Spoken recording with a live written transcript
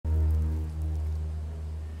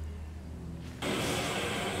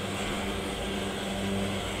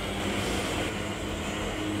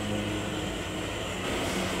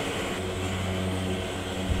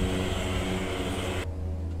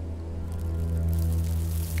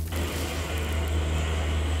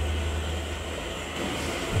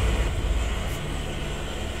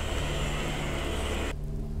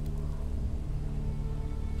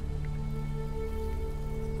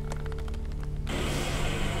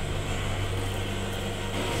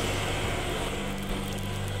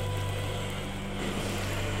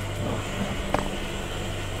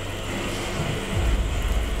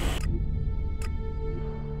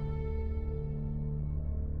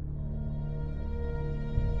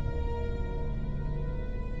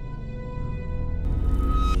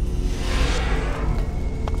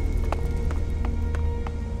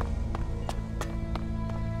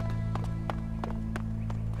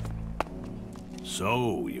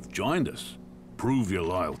So, you've joined us. Prove your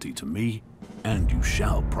loyalty to me, and you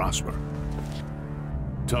shall prosper.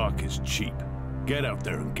 Talk is cheap. Get out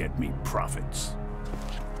there and get me profits.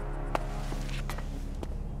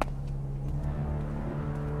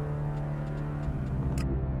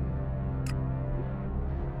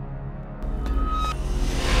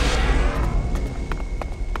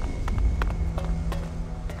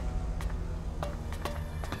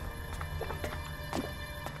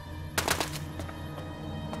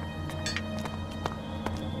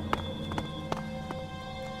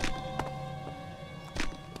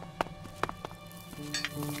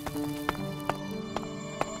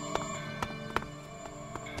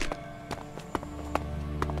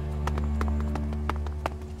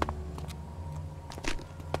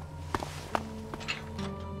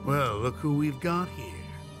 Well, look who we've got here.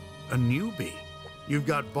 A newbie. You've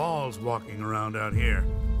got balls walking around out here.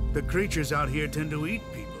 The creatures out here tend to eat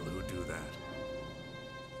people who do that.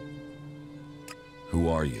 Who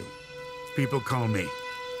are you? People call me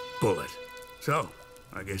Bullet. So,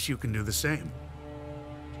 I guess you can do the same.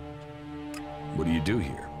 What do you do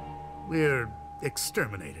here? We're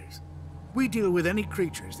exterminators. We deal with any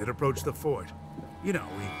creatures that approach the fort. You know,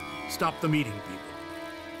 we stop them eating people.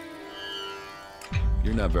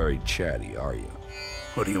 You're not very chatty, are you?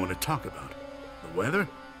 What do you want to talk about? The weather?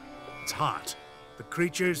 It's hot. The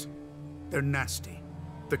creatures? They're nasty.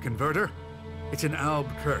 The converter? It's an alb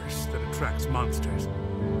curse that attracts monsters.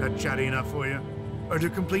 That chatty enough for you? Or do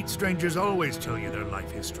complete strangers always tell you their life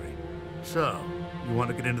history? So, you want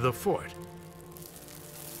to get into the fort?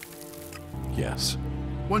 Yes.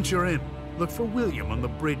 Once you're in, look for William on the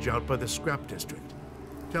bridge out by the scrap district.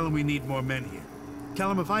 Tell him we need more men here. Tell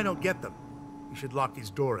him if I don't get them, he should lock his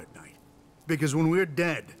door at night. Because when we're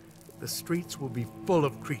dead, the streets will be full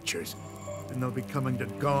of creatures, and they'll be coming to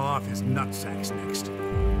gnaw off his nutsacks next.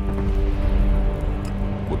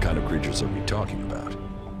 What kind of creatures are we talking about?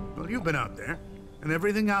 Well, you've been out there, and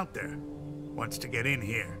everything out there wants to get in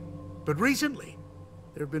here. But recently,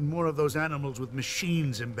 there have been more of those animals with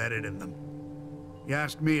machines embedded in them. You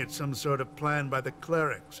ask me, it's some sort of plan by the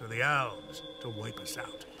clerics or the elves to wipe us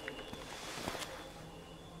out.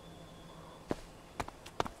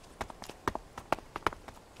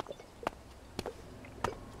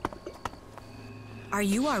 Are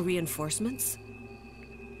you our reinforcements?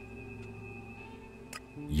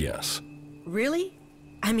 Yes. Really?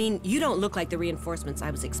 I mean, you don't look like the reinforcements I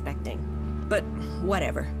was expecting. But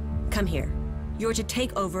whatever. Come here. You're to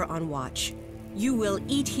take over on watch. You will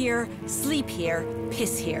eat here, sleep here,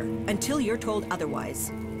 piss here, until you're told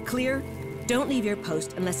otherwise. Clear? Don't leave your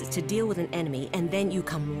post unless it's to deal with an enemy, and then you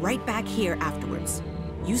come right back here afterwards.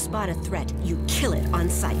 You spot a threat, you kill it on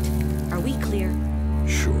sight. Are we clear?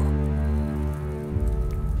 Sure.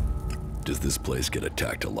 Does this place get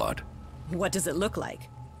attacked a lot? What does it look like?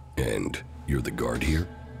 And you're the guard here?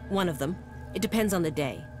 One of them. It depends on the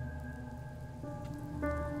day.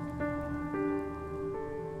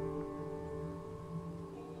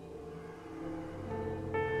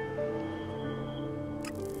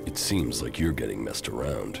 It seems like you're getting messed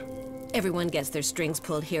around. Everyone gets their strings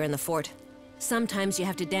pulled here in the fort. Sometimes you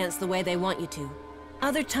have to dance the way they want you to.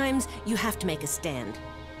 Other times, you have to make a stand.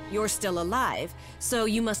 You're still alive, so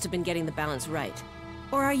you must have been getting the balance right.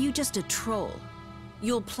 Or are you just a troll?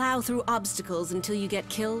 You'll plow through obstacles until you get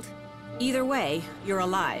killed? Either way, you're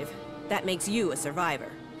alive. That makes you a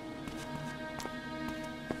survivor.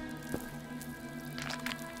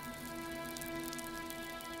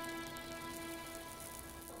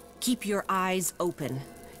 Keep your eyes open.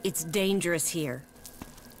 It's dangerous here.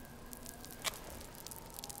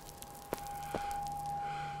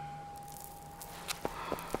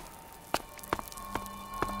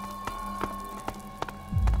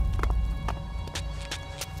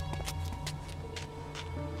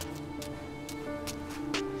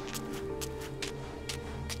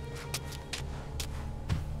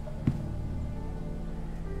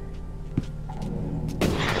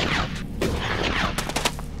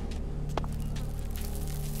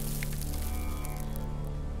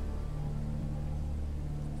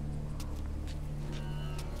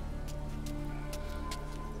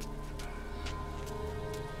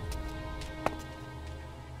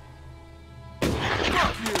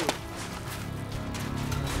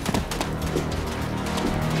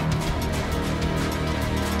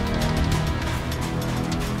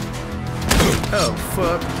 Oh,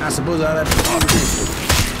 fuck. I suppose I'll have to...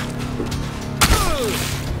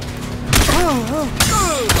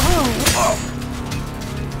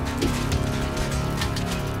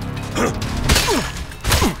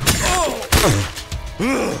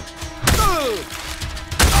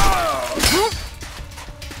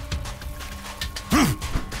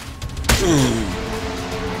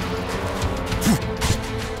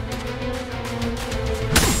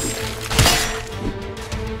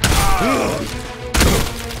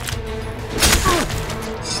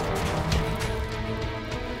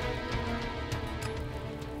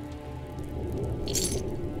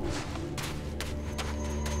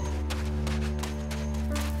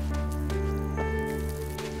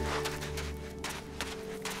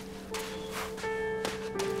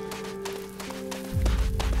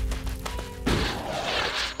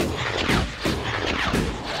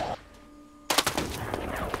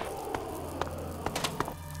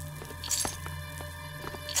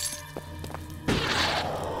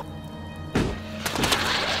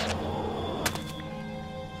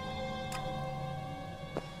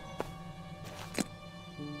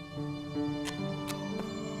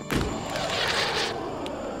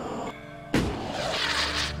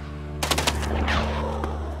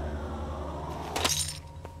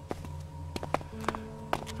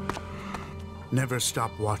 Never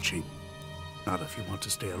stop watching. Not if you want to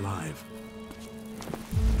stay alive.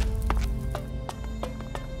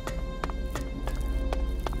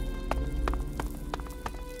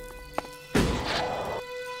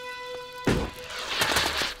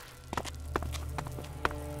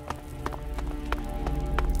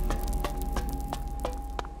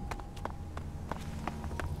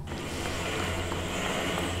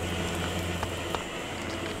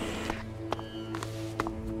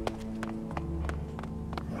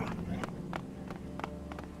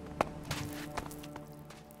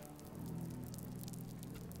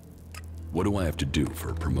 What do I have to do for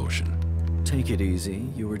a promotion? Take it easy.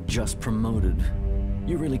 You were just promoted.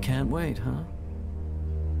 You really can't wait, huh?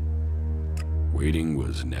 Waiting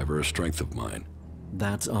was never a strength of mine.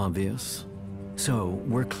 That's obvious. So,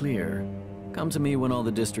 we're clear. Come to me when all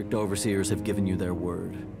the district overseers have given you their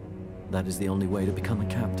word. That is the only way to become a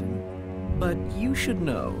captain. But you should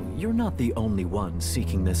know, you're not the only one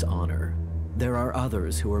seeking this honor. There are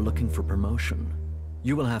others who are looking for promotion.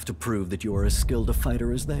 You will have to prove that you are as skilled a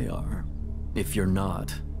fighter as they are. If you're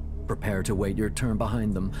not, prepare to wait your turn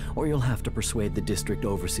behind them, or you'll have to persuade the district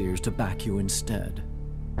overseers to back you instead.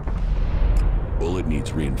 Bullet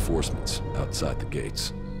needs reinforcements outside the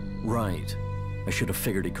gates. Right. I should have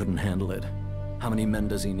figured he couldn't handle it. How many men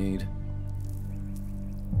does he need?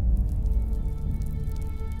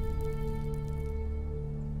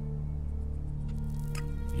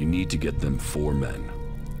 You need to get them 4 men.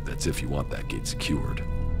 That's if you want that gate secured.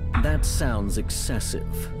 That sounds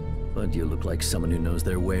excessive, but you look like someone who knows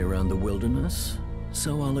their way around the wilderness,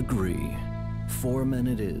 so I'll agree. 4 men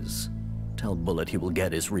it is. Tell Bullet he will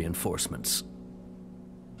get his reinforcements.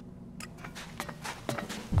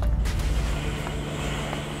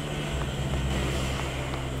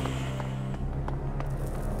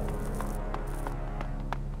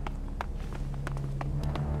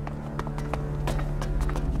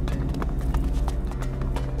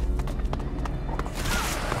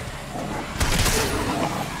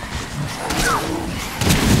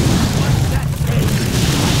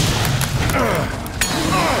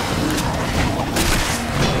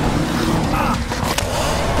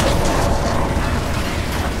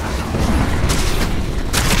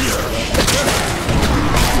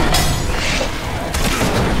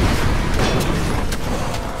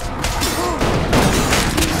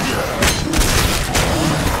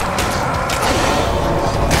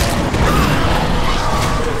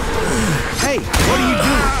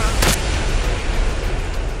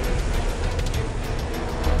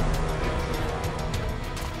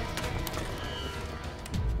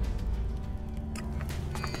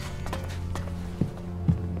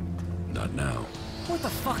 Not now. What the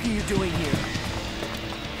fuck are you doing here?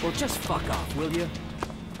 Well, just fuck off, will you?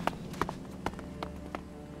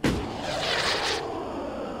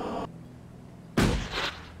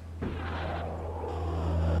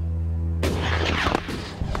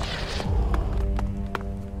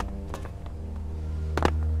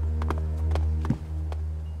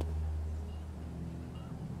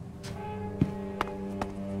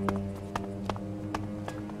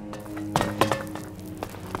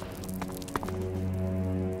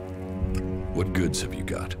 What goods have you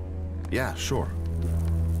got? Yeah, sure.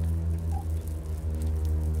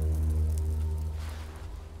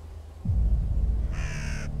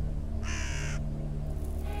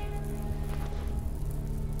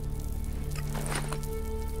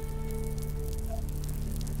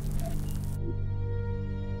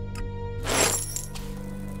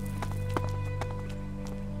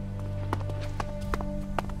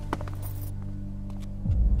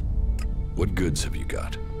 What goods have you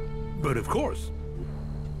got? But of course.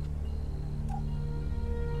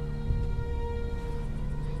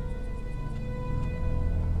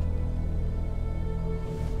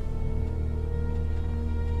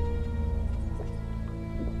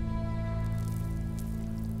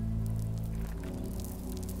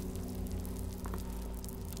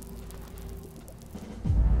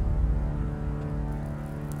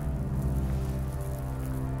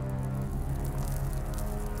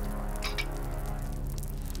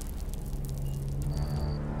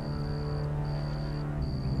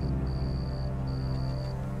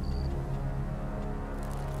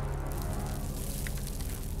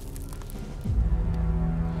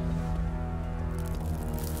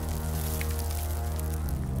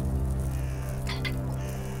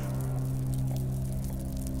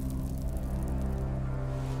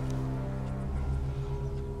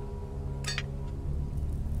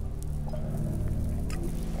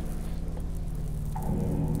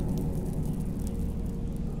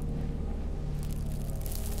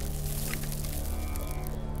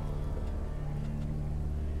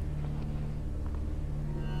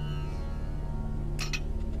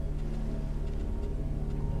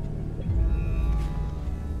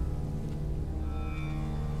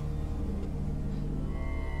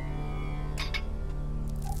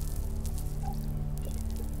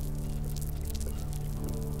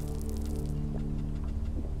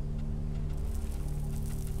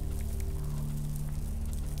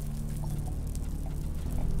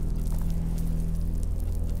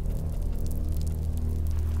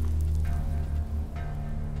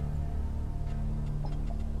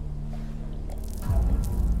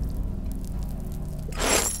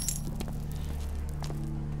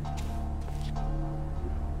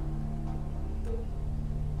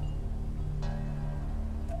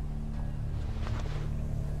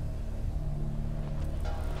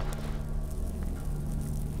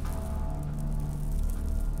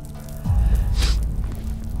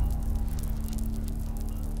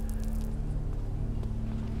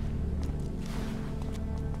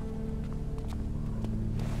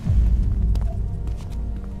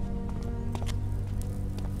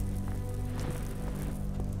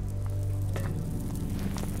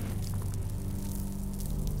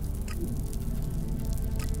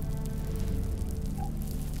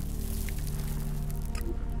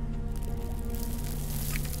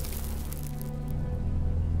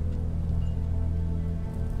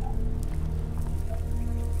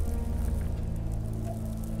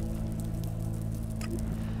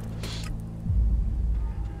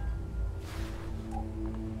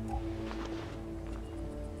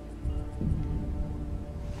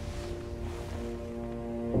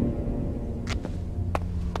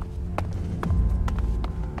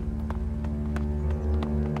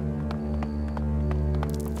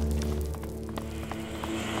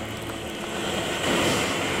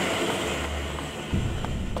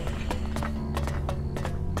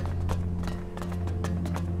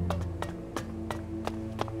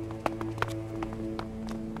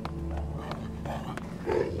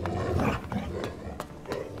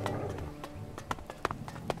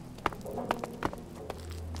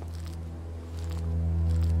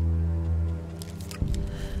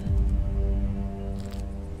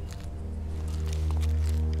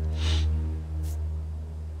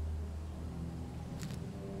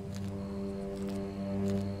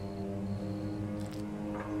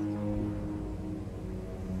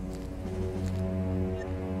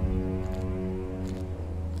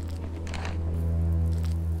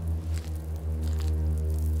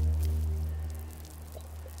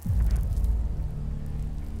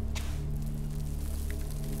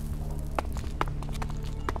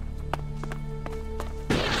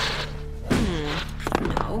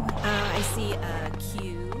 the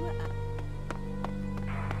queue.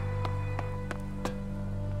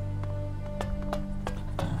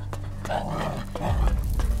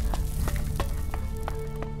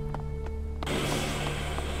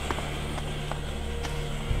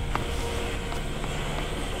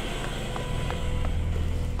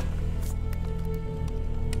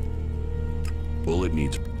 Bullet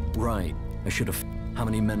needs... Right. I should have... How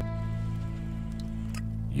many men...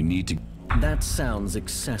 You need to... That sounds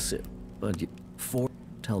excessive, but you...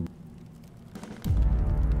 Tell...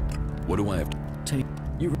 What do I have to... Take...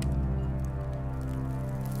 You...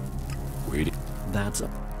 Wait. That's a...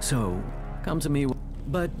 So, come to me...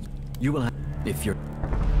 But you will have... If you're...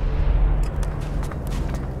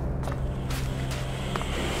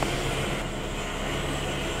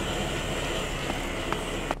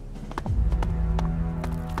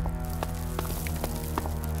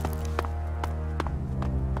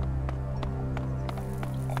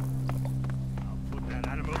 Put that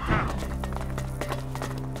animal down.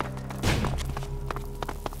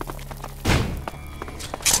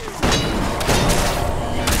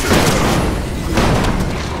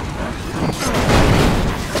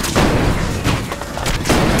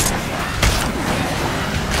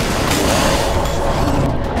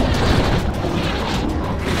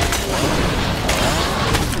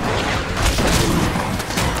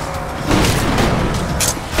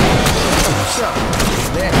 So,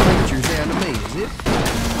 that creature's enemy, is it?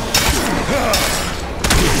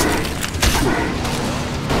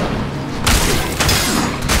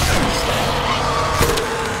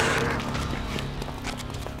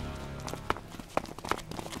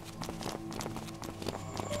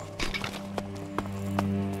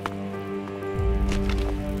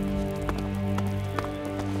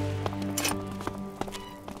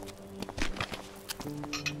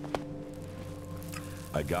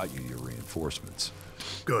 I got you your reinforcements.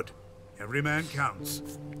 Good. Every man counts.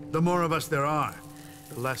 The more of us there are,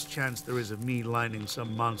 the less chance there is of me lining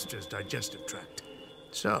some monster's digestive tract.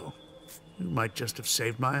 So, you might just have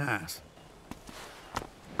saved my ass.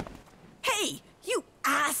 Hey, you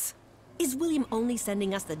ass! Is William only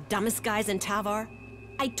sending us the dumbest guys in Tavar?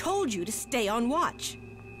 I told you to stay on watch.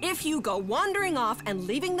 If you go wandering off and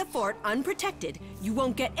leaving the fort unprotected, you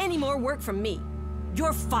won't get any more work from me.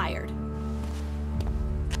 You're fired.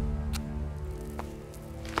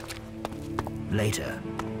 Later.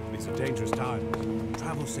 It's a dangerous time.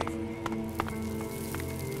 Travel safely.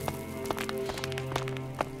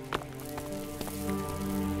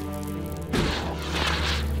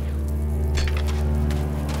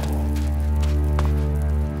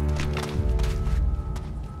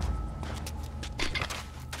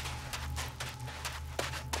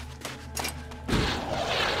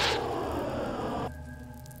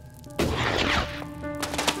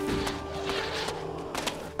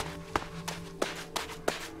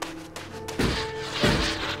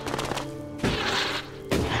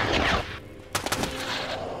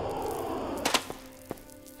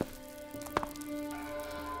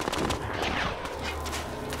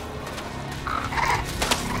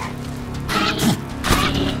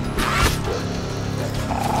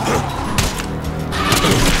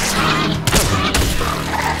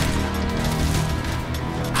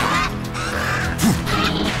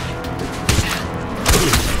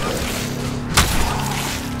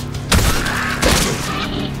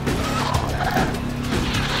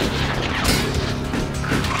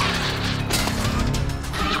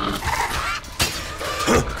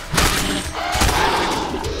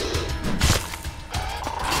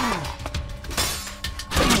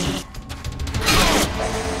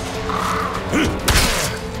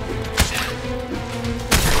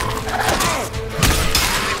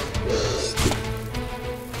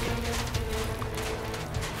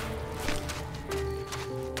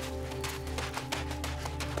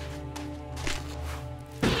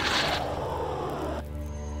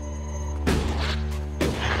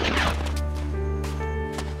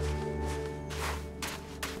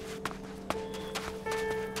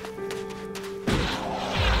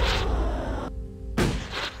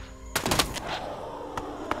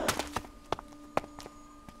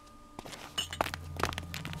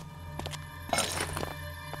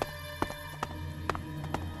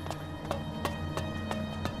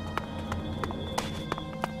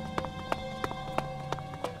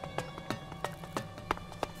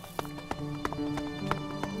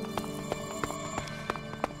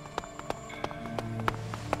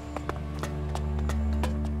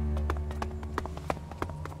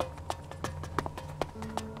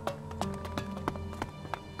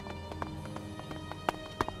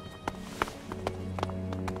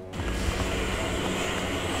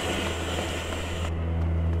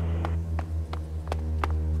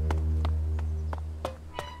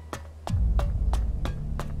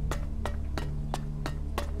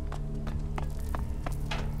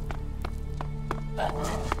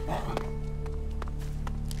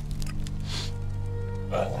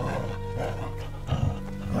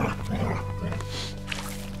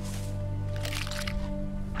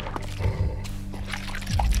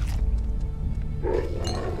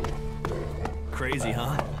 Crazy,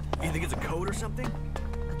 huh? You think it's a code or something?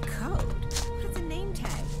 A code? What is a name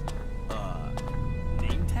tag?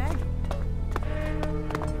 Name tag?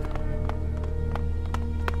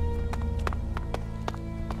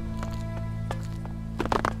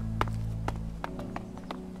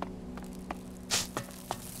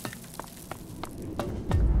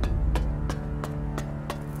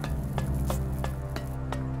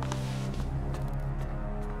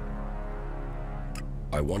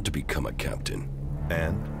 I want to become a captain.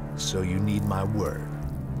 And so you need my word.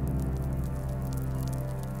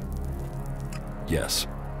 Yes,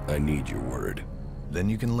 I need your word. Then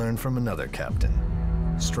you can learn from another captain,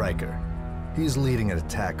 Stryker. He's leading an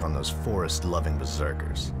attack on those forest-loving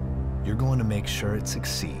berserkers. You're going to make sure it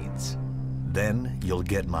succeeds. Then you'll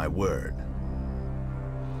get my word.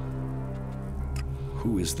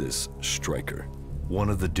 Who is this Stryker? One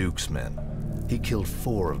of the Duke's men. He killed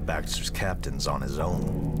 4 of Baxter's captains on his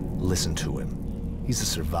own. Listen to him. He's a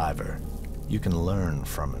survivor. You can learn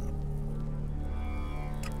from him.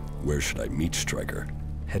 Where should I meet Stryker?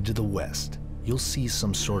 Head to the west. You'll see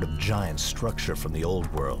some sort of giant structure from the old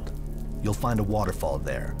world. You'll find a waterfall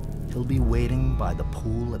there. He'll be waiting by the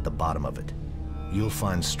pool at the bottom of it. You'll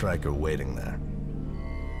find Stryker waiting there.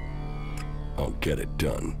 I'll get it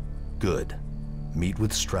done. Good. Meet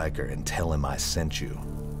with Stryker and tell him I sent you.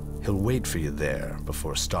 He'll wait for you there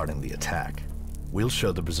before starting the attack. We'll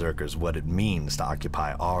show the berserkers what it means to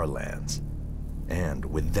occupy our lands. And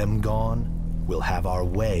with them gone, we'll have our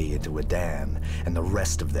way into Adan and the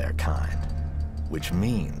rest of their kind. Which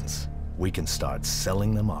means we can start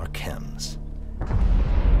selling them our chems.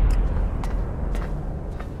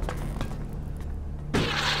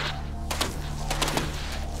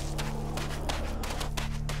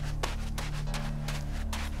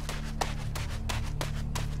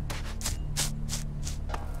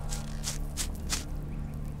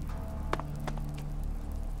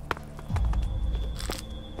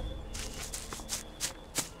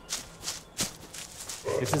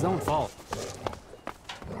 It's his own fault.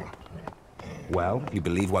 Well, you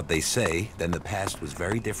believe what they say, then the past was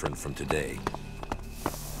very different from today.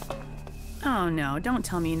 Oh no, don't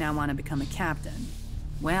tell me you now want to become a captain.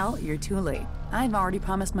 Well, you're too late. I've already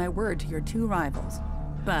promised my word to your 2 rivals.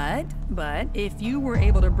 But, if you were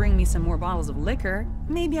able to bring me some more bottles of liquor,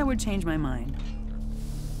 maybe I would change my mind.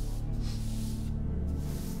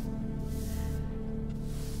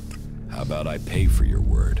 How about I pay for your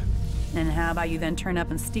word? And how about you then turn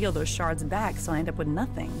up and steal those shards back so I end up with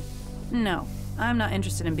nothing? No, I'm not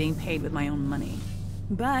interested in being paid with my own money.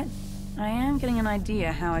 But I am getting an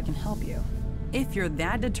idea how I can help you. If you're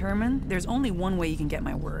that determined, there's only one way you can get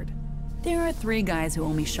my word. There are 3 guys who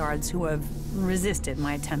owe me shards who have resisted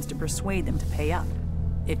my attempts to persuade them to pay up.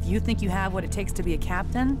 If you think you have what it takes to be a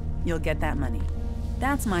captain, you'll get that money.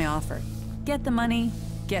 That's my offer. Get the money,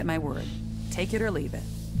 get my word. Take it or leave it.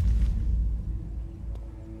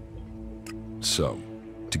 So,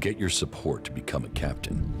 to get your support to become a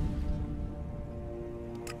captain,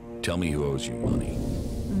 tell me who owes you money.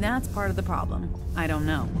 That's part of the problem. I don't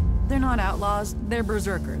know. They're not outlaws, they're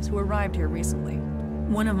berserkers who arrived here recently.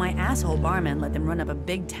 One of my asshole barmen let them run up a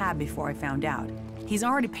big tab before I found out. He's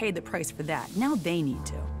already paid the price for that. Now they need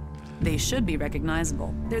to. They should be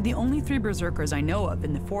recognizable. They're the only 3 berserkers I know of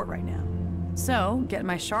in the fort right now. So, get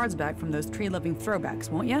my shards back from those tree-loving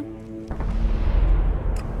throwbacks, won't ya?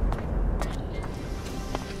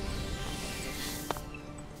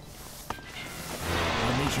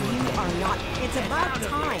 You are not. It's about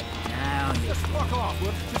time. Now, just fuck off.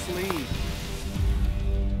 Let's just leave.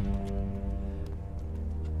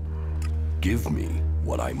 Give me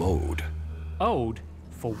what I'm owed. Owed?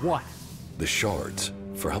 For what? The shards,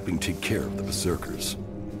 for helping take care of the berserkers.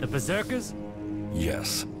 The berserkers?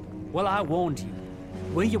 Yes. Well, I warned you.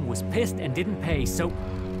 William was pissed and didn't pay, so...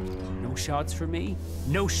 No shards for me,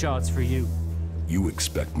 no shards for you. You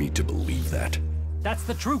expect me to believe that? That's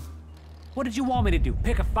the truth. What did you want me to do?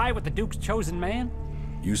 Pick a fight with the Duke's chosen man?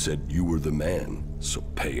 You said you were the man, so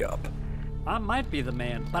pay up. I might be the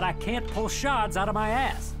man, but I can't pull shards out of my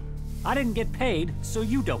ass. I didn't get paid, so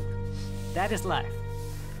you don't. That is life.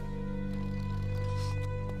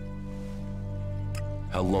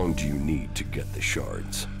 How long do you need to get the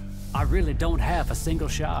shards? I really don't have a single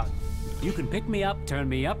shard. You can pick me up, turn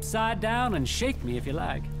me upside down, and shake me if you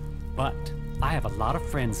like. But I have a lot of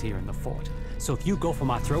friends here in the fort, so if you go for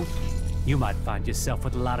my throat, you might find yourself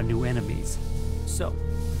with a lot of new enemies. So,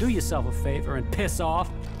 do yourself a favor and piss off.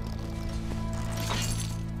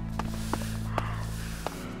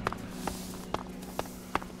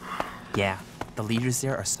 Yeah, the leaders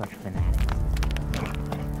there are such fanatics.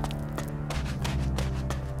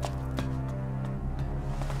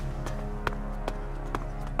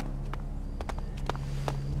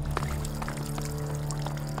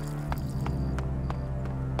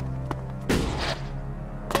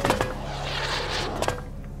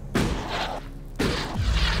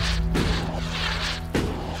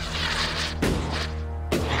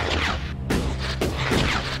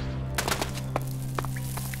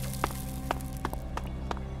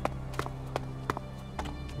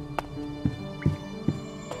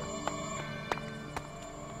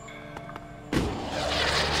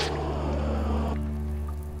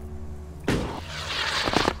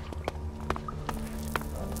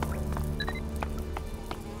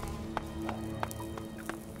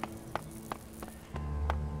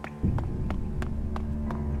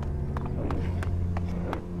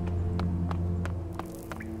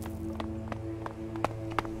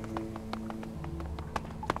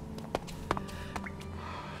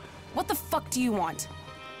 What the fuck do you want?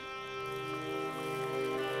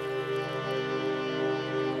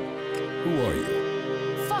 Who are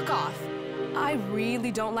you? Fuck off. I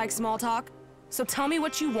really don't like small talk, so tell me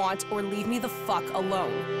what you want or leave me the fuck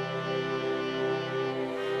alone.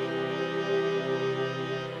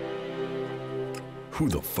 Who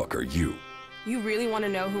the fuck are you? You really want to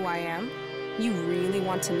know who I am? You really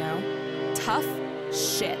want to know? Tough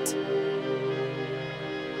shit.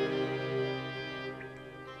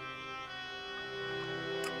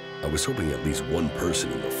 I was hoping at least one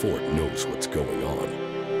person in the fort knows what's going on.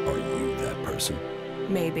 Are you that person?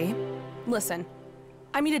 Maybe. Listen,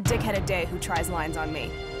 I meet a dickhead a day who tries lines on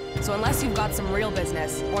me. So unless you've got some real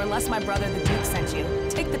business, or unless my brother the Duke sent you,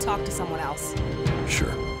 take the talk to someone else.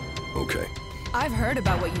 Sure. Okay. I've heard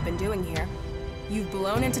about what you've been doing here. You've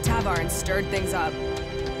blown into Tavar and stirred things up.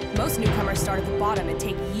 Most newcomers start at the bottom and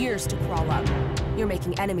take years to crawl up. You're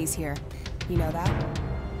making enemies here. You know that?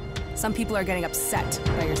 Some people are getting upset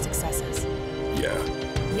by your successes. Yeah.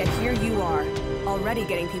 Yet here you are, already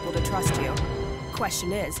getting people to trust you.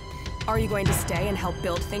 Question is, are you going to stay and help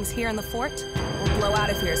build things here in the fort? Or blow out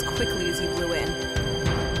of here as quickly as you blew in?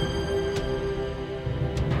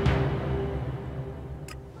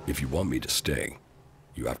 If you want me to stay,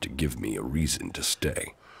 you have to give me a reason to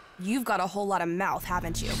stay. You've got a whole lot of mouth,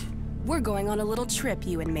 haven't you? We're going on a little trip,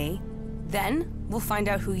 you and me. Then, we'll find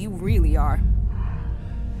out who you really are.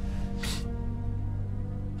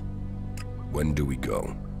 When do we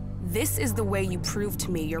go? This is the way you prove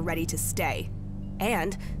to me you're ready to stay.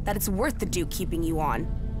 And that it's worth the Duke keeping you on.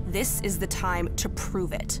 This is the time to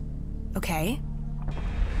prove it. Okay?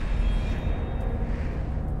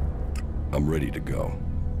 I'm ready to go.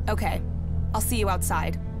 Okay. I'll see you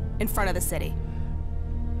outside, in front of the city.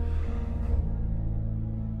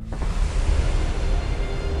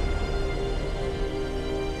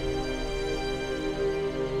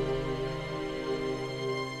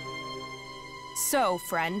 So,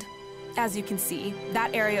 friend, as you can see,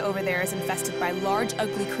 that area over there is infested by large,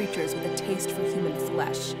 ugly creatures with a taste for human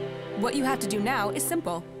flesh. What you have to do now is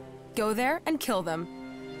simple. Go there and kill them.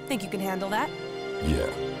 Think you can handle that? Yeah,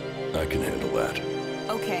 I can handle that.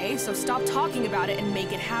 Okay, so stop talking about it and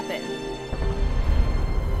make it happen.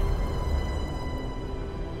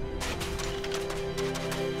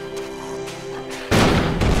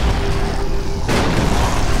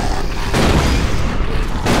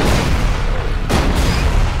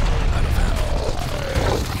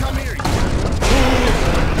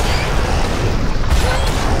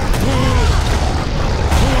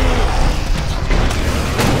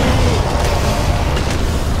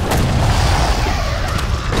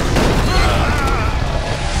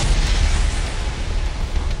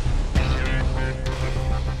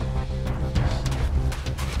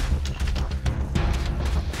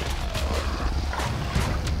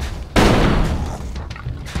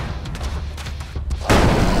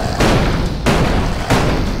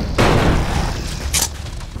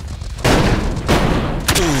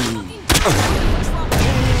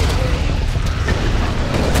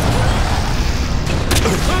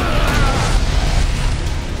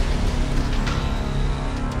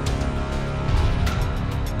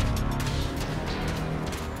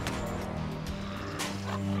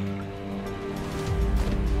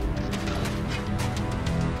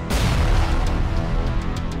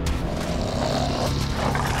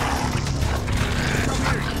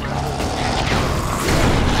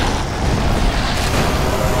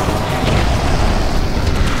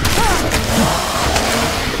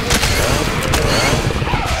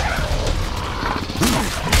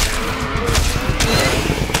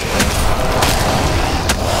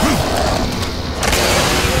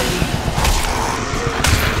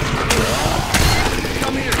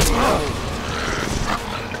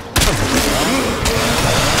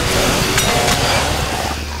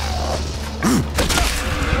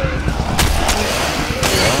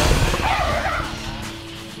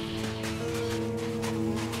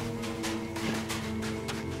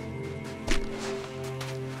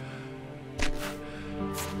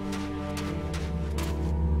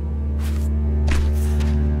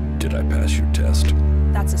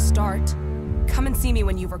 Part, come and see me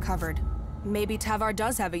when you've recovered. Maybe Tavar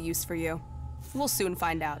does have a use for you. We'll soon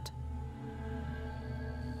find out.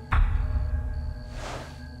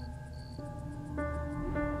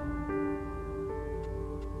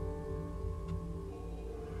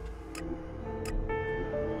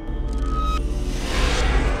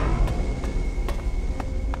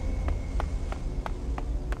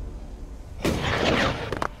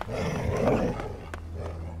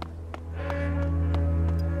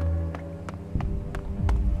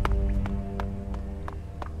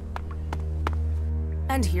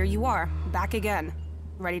 And here you are, back again.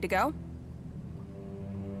 Ready to go?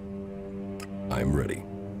 I'm ready.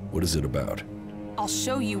 What is it about? I'll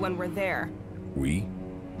show you when we're there. We?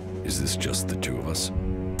 Is this just the two of us?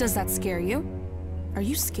 Does that scare you? Are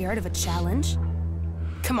you scared of a challenge?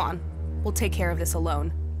 Come on, we'll take care of this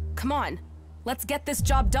alone. Come on, let's get this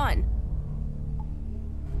job done.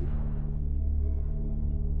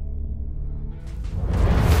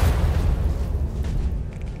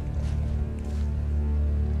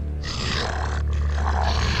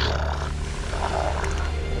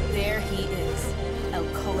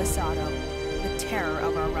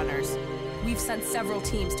 We've sent several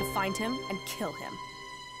teams to find him and kill him.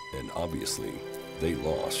 And obviously, they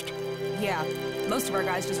lost. Yeah, most of our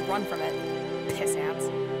guys just run from it. Piss ants.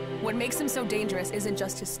 What makes him so dangerous isn't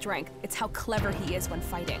just his strength, it's how clever he is when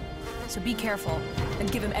fighting. So be careful,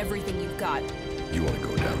 and give him everything you've got. You want to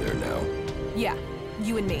go down there now? Yeah,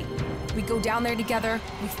 you and me. We go down there together,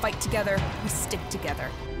 we fight together, we stick together.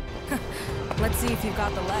 Let's see if you've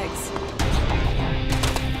got the legs.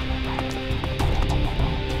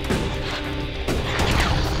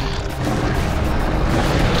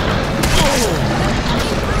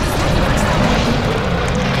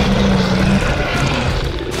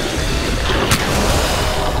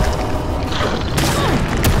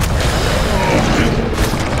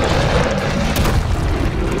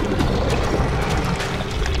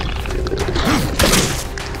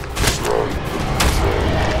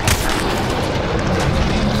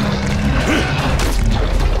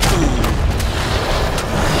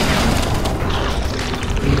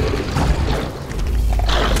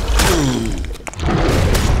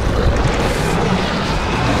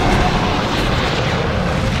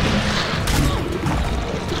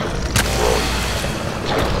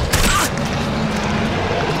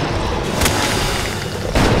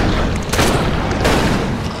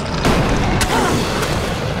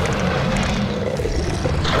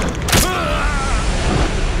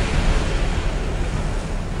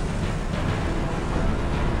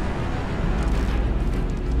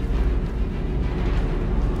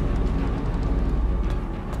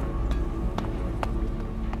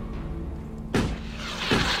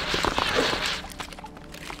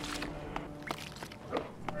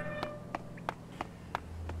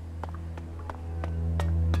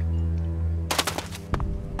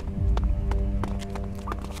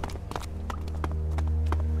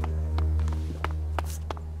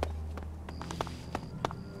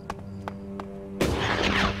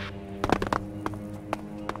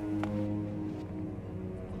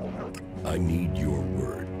 I need your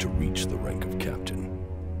word to reach the rank of captain.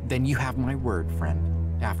 Then you have my word,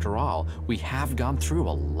 friend. After all, we have gone through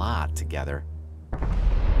a lot together.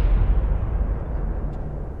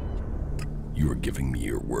 You are giving me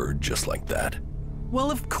your word just like that?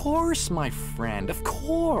 Well, of course, my friend, of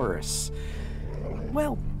course.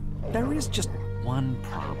 Well, there is just one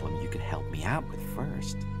problem you could help me out with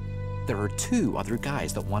first. There are two other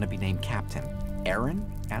guys that want to be named captain, Aaron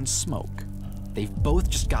and Smoke. They've both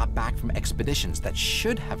just got back from expeditions that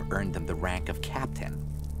should have earned them the rank of captain.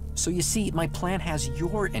 So you see, my plan has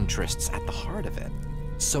your interests at the heart of it.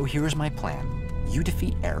 So here's my plan. You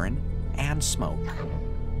defeat Aaron and Smoke.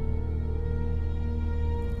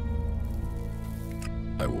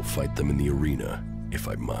 I will fight them in the arena, if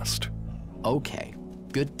I must. Okay,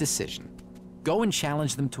 good decision. Go and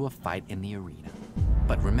challenge them to a fight in the arena.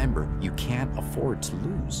 But remember, you can't afford to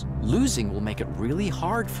lose. Losing will make it really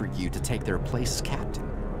hard for you to take their place as captain.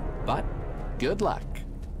 But good luck.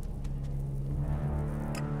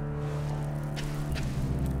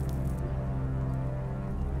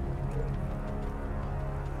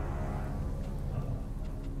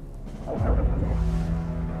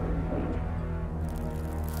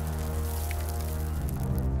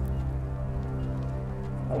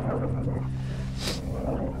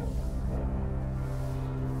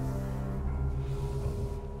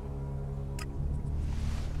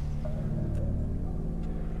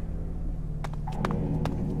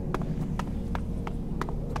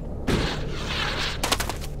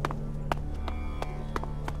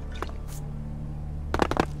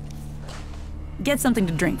 Get something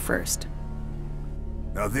to drink first.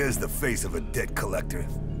 Now there's the face of a debt collector.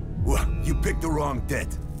 Well, you picked the wrong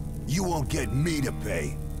debt. You won't get me to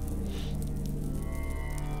pay.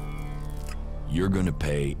 You're gonna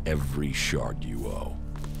pay every shard you owe.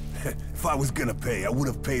 If I was gonna pay, I would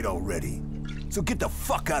have paid already. So get the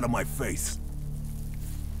fuck out of my face.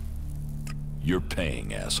 You're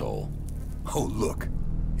paying, asshole. Oh, look.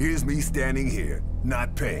 Here's me standing here,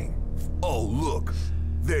 not paying. Oh, look.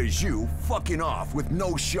 There's you fucking off with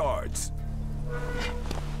no shards.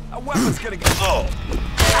 A weapon's gonna get... Oh!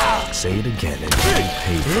 Say it again and you'll be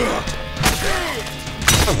paid for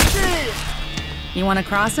it. You want to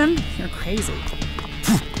cross him? You're crazy. You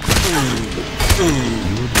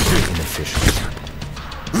were being inefficient.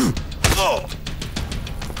 Oh!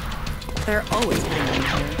 They're always hitting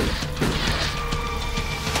on you.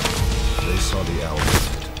 They saw the owls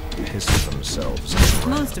piss themselves.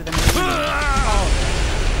 Most of them.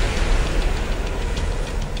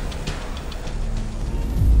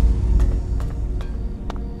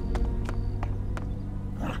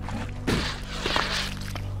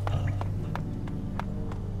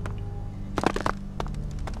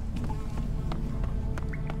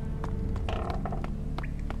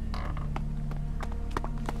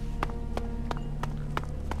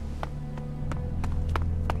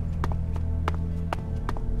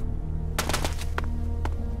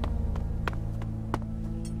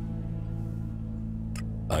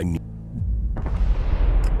 I need...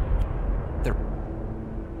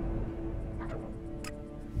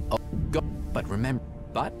 Oh, go. But remember,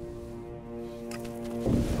 but...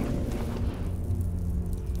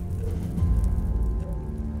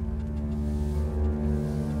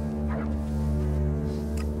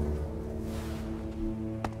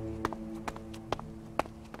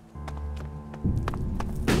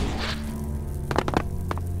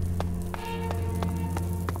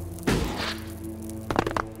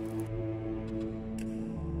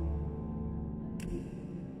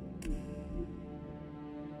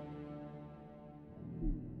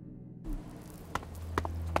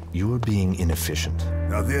 You are being inefficient.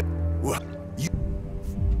 Now there... What? You...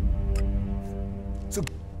 So...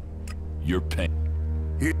 You're paying.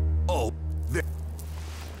 Here... Oh, there...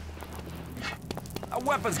 A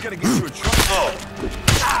weapon's gonna get you in trouble. Oh!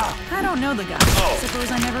 Ah! I don't know the guy. Oh.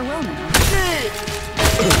 Suppose I never will now.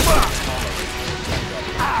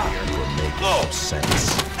 Oh,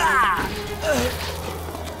 sense.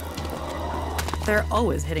 They're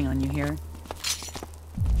always hitting on you here.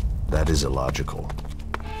 That is illogical.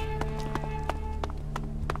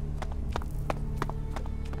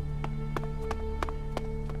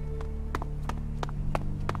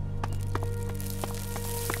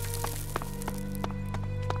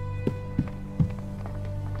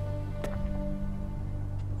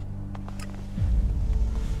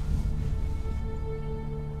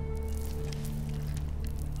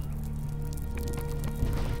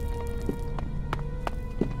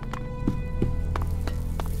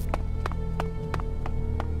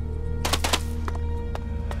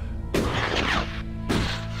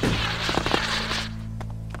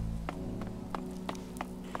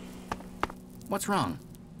 What's wrong?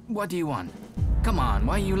 What do you want? Come on,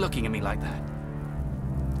 why are you looking at me like that?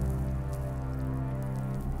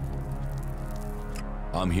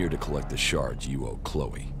 I'm here to collect the shards you owe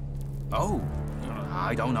Chloe. Oh,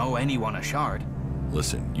 I don't owe anyone a shard.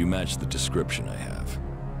 Listen, you match the description I have.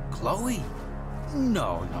 Chloe?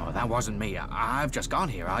 No, that wasn't me. I've just got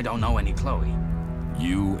here. I don't know any Chloe.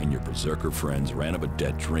 You and your berserker friends ran up a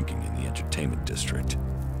debt drinking in the entertainment district.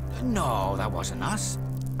 No, that wasn't us.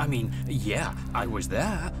 I mean, yeah, I was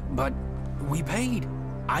there, but we paid.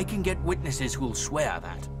 I can get witnesses who'll swear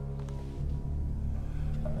that.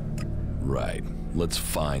 Right. Let's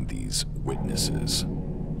find these witnesses.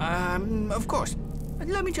 Of course.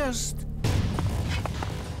 Let me just...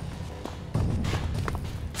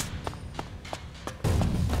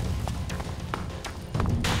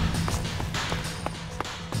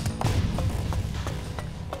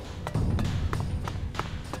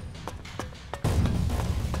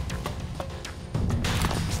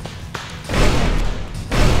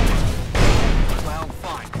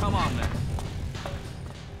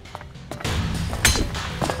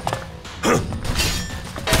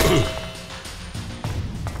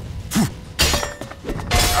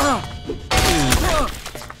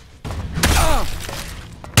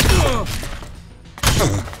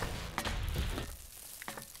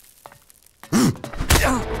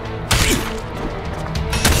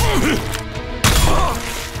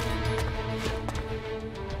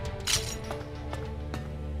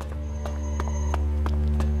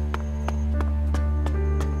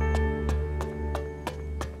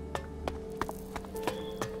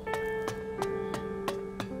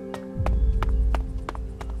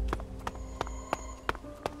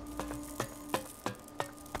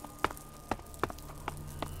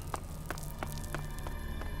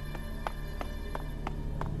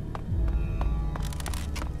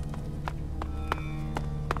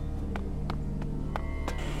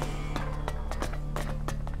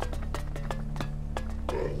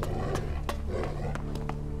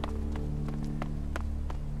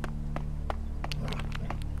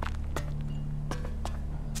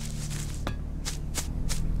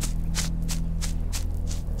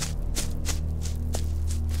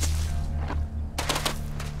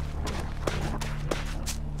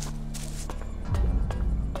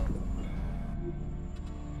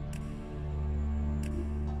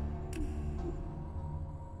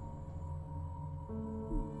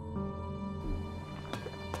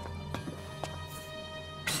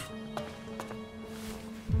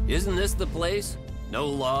 Isn't this the place? No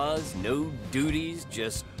laws, no duties,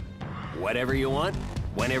 just whatever you want,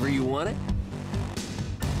 whenever you want it?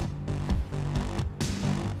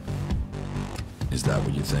 Is that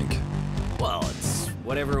what you think? Well, it's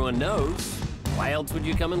what everyone knows. Why else would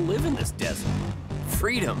you come and live in this desert?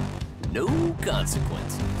 Freedom, no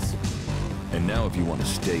consequences. And now if you want to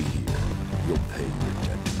stay here, you'll pay your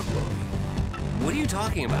debt to Chloe. What are you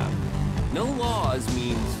talking about? No laws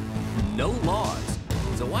means no laws.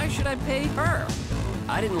 So why should I pay her?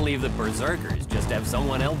 I didn't leave the Berserkers just to have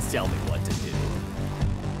someone else tell me what to do.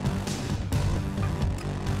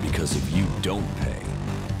 Because if you don't pay,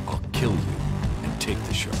 I'll kill you and take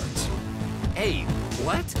the shards. Hey,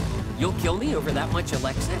 what? You'll kill me over that much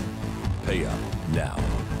Alexa? Pay up, now.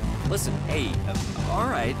 Listen, hey, all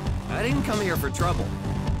right. I didn't come here for trouble.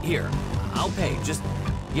 Here, I'll pay. Just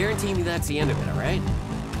guarantee me that's the end of it, all right?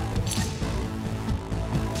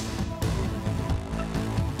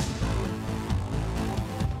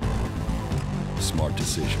 Smart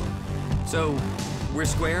decision. So, we're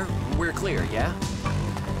square? We're clear, yeah?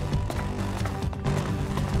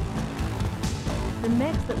 The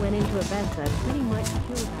mechs that went into Avesta pretty much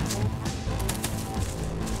killed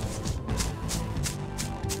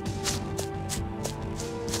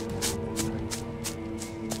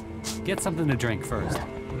that. Get something to drink first.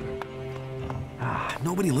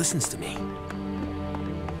 Nobody listens to me.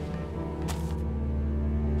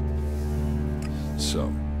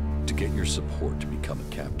 So, to get your support to become a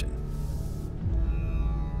captain,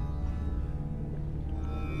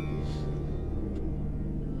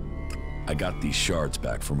 I got these shards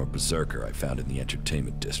back from a berserker I found in the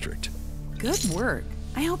entertainment district. Good work.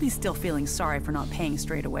 I hope he's still feeling sorry for not paying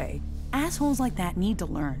straight away. Assholes like that need to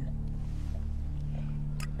learn.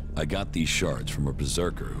 I got these shards from a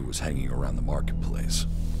berserker who was hanging around the marketplace.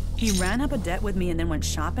 He ran up a debt with me and then went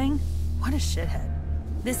shopping? What a shithead.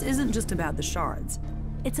 This isn't just about the shards.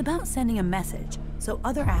 It's about sending a message, so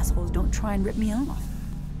other assholes don't try and rip me off.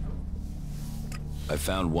 I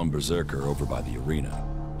found one berserker over by the arena.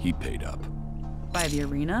 He paid up. By the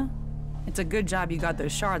arena? It's a good job you got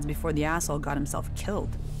those shards before the asshole got himself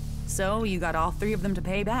killed. So you got all 3 of them to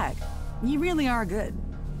pay back. You really are good.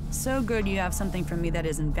 So good you have something from me that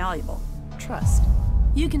is invaluable. Trust.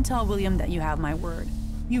 You can tell William that you have my word.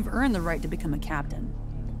 You've earned the right to become a captain.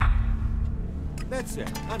 That's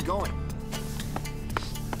it. I'm going.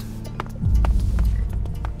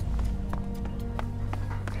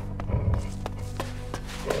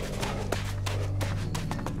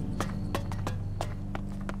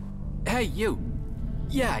 Hey, you.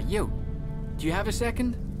 Yeah, you. Do you have a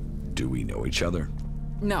second? Do we know each other?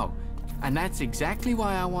 No, and that's exactly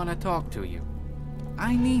why I want to talk to you.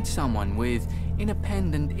 I need someone with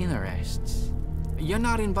independent interests. You're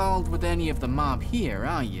not involved with any of the mob here,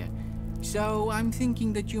 are you? So I'm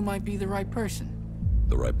thinking that you might be the right person.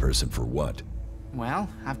 The right person for what? Well,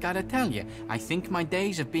 I've got to tell you, I think my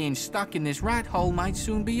days of being stuck in this rat hole might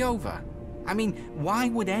soon be over. I mean, why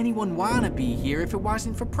would anyone want to be here if it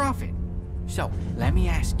wasn't for profit? So, let me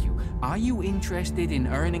ask you, are you interested in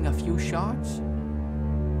earning a few shards?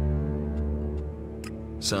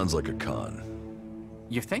 Sounds like a con.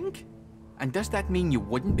 You think? And does that mean you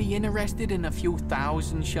wouldn't be interested in a few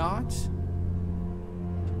thousand shards?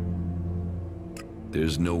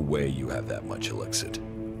 There's no way you have that much illicit.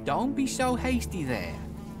 Don't be so hasty there.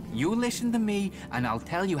 You listen to me, and I'll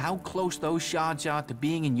tell you how close those shards are to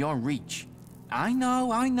being in your reach. I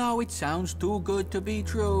know, it sounds too good to be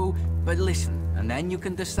true, but listen, and then you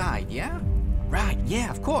can decide, yeah? Right, yeah,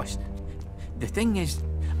 of course. The thing is,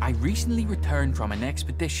 I recently returned from an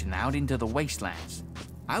expedition out into the wastelands.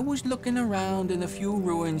 I was looking around in a few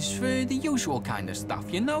ruins for the usual kind of stuff,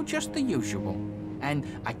 you know, just the usual. And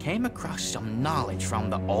I came across some knowledge from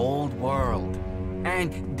the old world.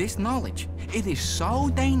 And this knowledge, it is so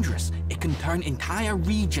dangerous, it can turn entire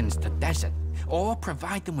regions to desert, or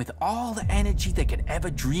provide them with all the energy they could ever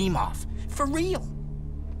dream of. For real.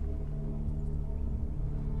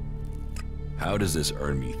 How does this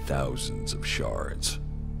earn me thousands of shards?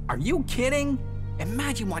 Are you kidding?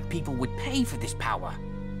 Imagine what people would pay for this power.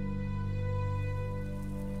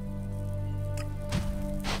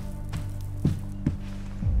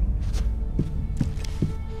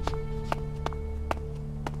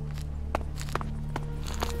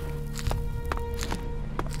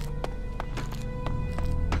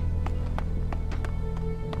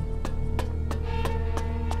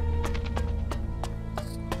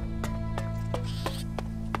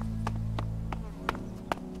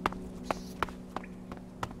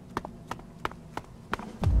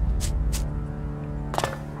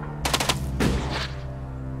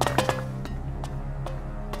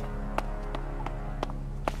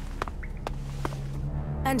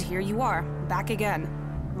 And here you are, back again.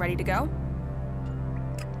 Ready to go?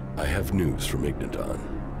 I have news from Igniton.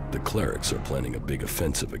 The clerics are planning a big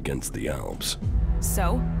offensive against the Alps.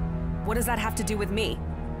 So, what does that have to do with me?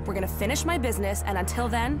 We're gonna finish my business, and until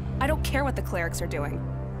then, I don't care what the clerics are doing.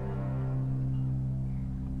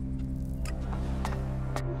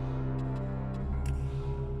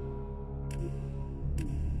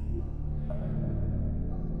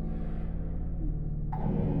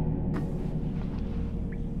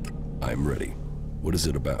 I'm ready. What is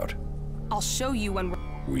it about? I'll show you when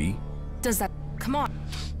We? Does that... Come on.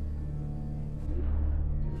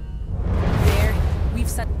 There, we've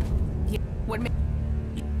set... Yeah, what ma...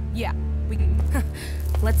 Yeah, we...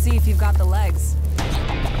 Let's see if you've got the legs.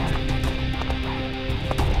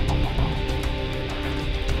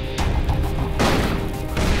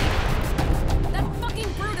 That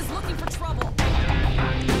fucking brute is looking for trouble.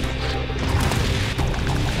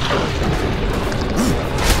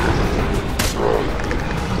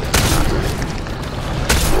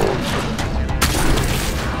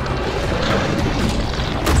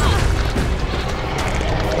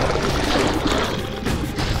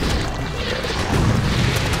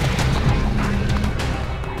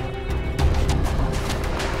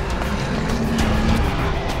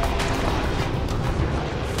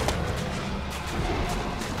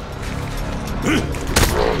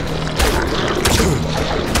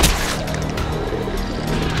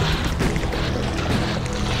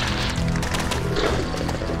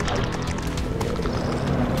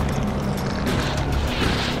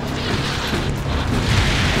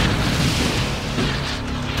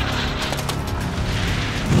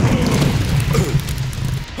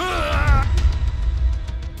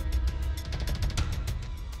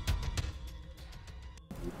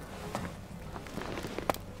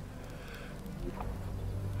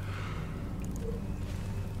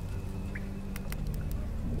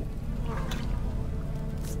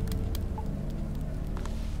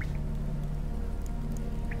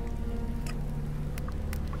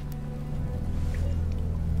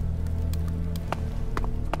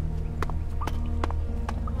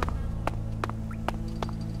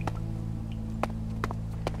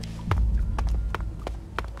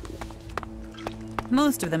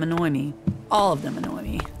 Most of them annoy me. All of them annoy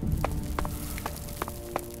me.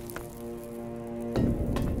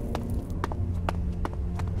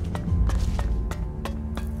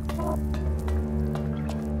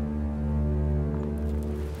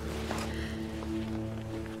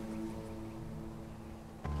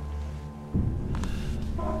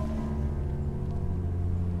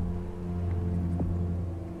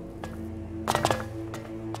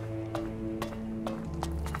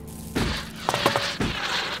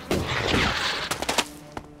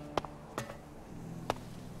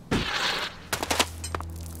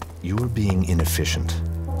 You are being inefficient.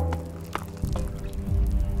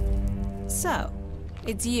 So,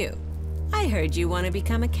 it's you. I heard you want to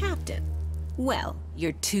become a captain. Well,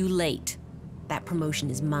 you're too late. That promotion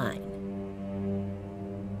is mine.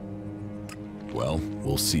 Well,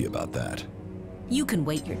 we'll see about that. You can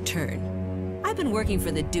wait your turn. I've been working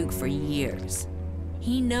for the Duke for years.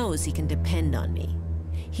 He knows he can depend on me.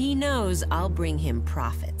 He knows I'll bring him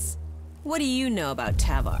profits. What do you know about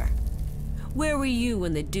Tavar? Where were you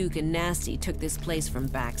when the Duke and Nasty took this place from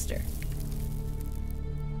Baxter?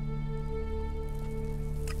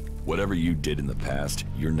 Whatever you did in the past,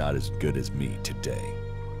 you're not as good as me today.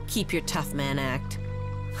 Keep your tough man act.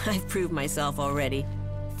 I've proved myself already.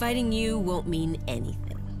 Fighting you won't mean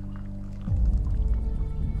anything.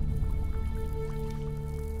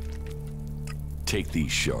 Take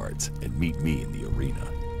these shards and meet me in the arena.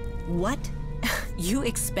 What? You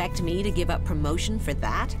expect me to give up promotion for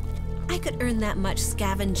that? I could earn that much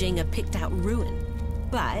scavenging a picked-out ruin.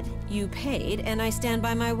 But you paid, and I stand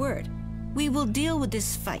by my word. We will deal with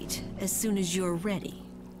this fight as soon as you're ready.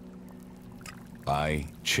 I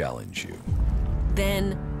challenge you.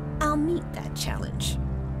 Then I'll meet that challenge.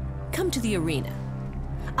 Come to the arena.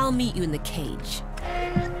 I'll meet you in the cage.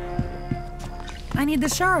 I need the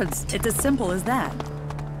shards. It's as simple as that.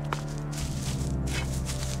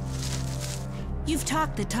 You've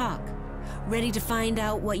talked the talk. Ready to find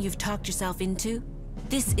out what you've talked yourself into?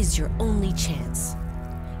 This is your only chance.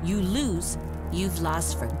 You lose, you've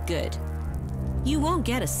lost for good. You won't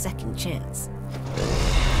get a second chance.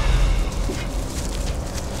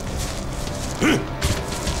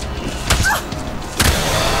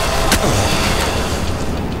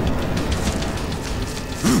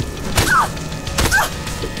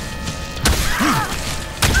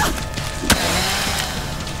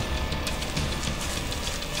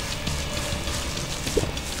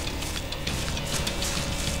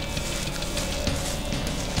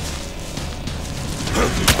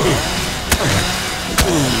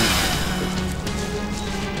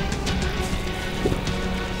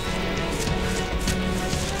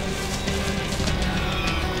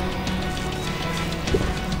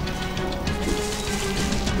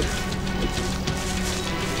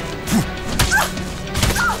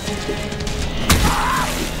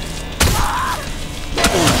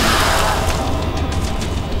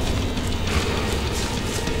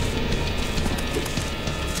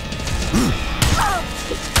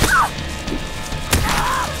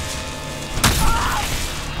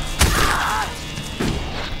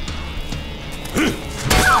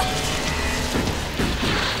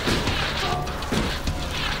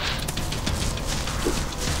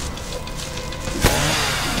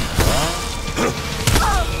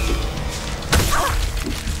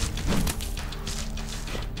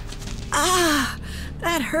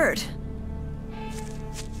 That hurt.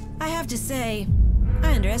 I have to say,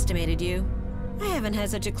 I underestimated you. I haven't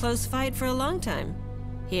had such a close fight for a long time.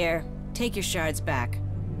 Here, take your shards back.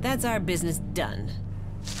 That's our business done.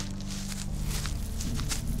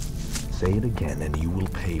 Say it again and you will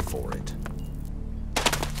pay for it.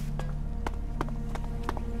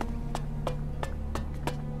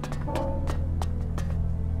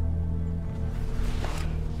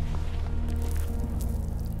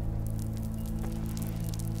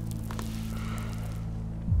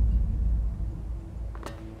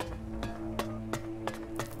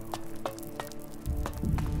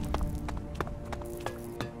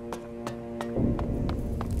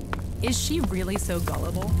 Is she really so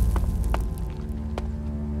gullible?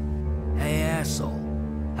 Hey, asshole.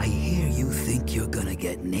 I hear you think you're gonna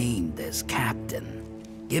get named as captain.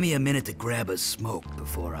 Give me a minute to grab a smoke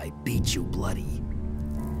before I beat you bloody.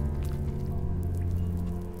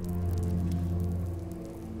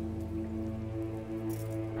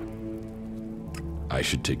 I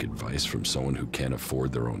should take advice from someone who can't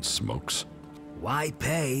afford their own smokes? Why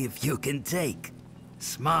pay if you can take?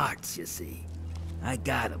 Smarts, you see. I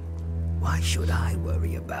got 'em. Why should I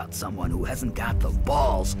worry about someone who hasn't got the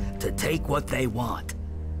balls to take what they want?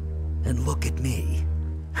 And look at me.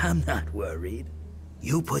 I'm not worried.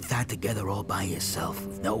 You put that together all by yourself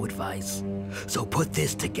with no advice. So put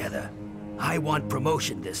this together. I want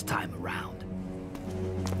promotion this time around.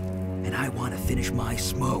 And I want to finish my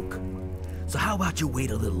smoke. So how about you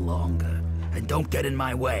wait a little longer and don't get in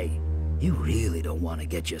my way? You really don't want to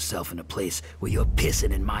get yourself in a place where you're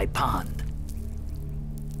pissing in my pond.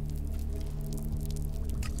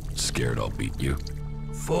 Scared I'll beat you?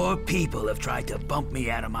 4 people have tried to bump me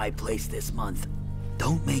out of my place this month.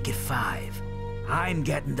 Don't make it 5. I'm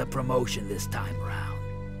getting the promotion this time around.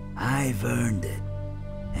 I've earned it.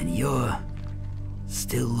 And you're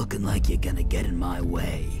still looking like you're gonna get in my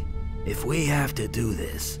way. If we have to do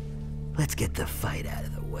this, let's get the fight out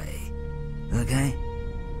of the way. Okay?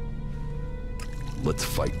 Let's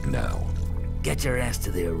fight now. Get your ass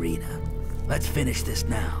to the arena. Let's finish this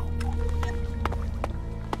now.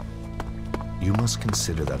 You must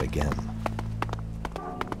consider that again.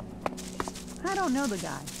 I don't know the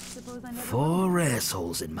guy. Suppose I never 4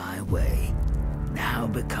 assholes in my way. Now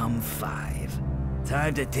become 5.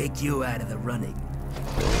 Time to take you out of the running.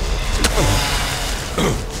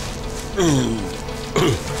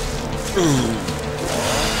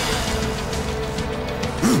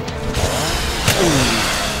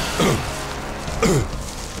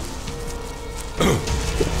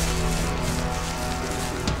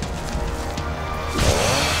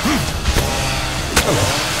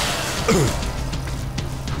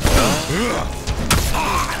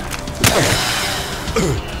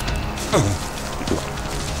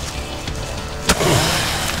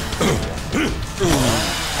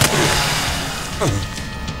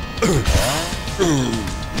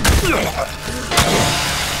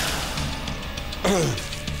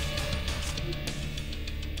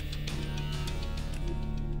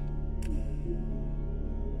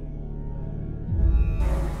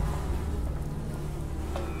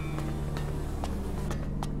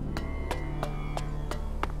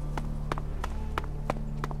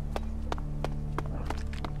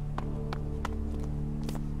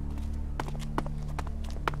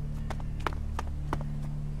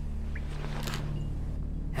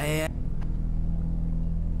 Hey,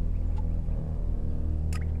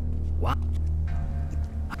 what?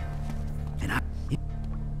 And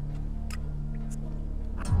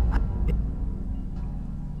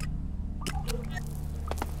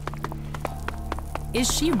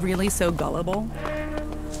Is she really so gullible?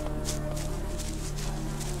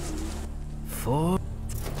 4.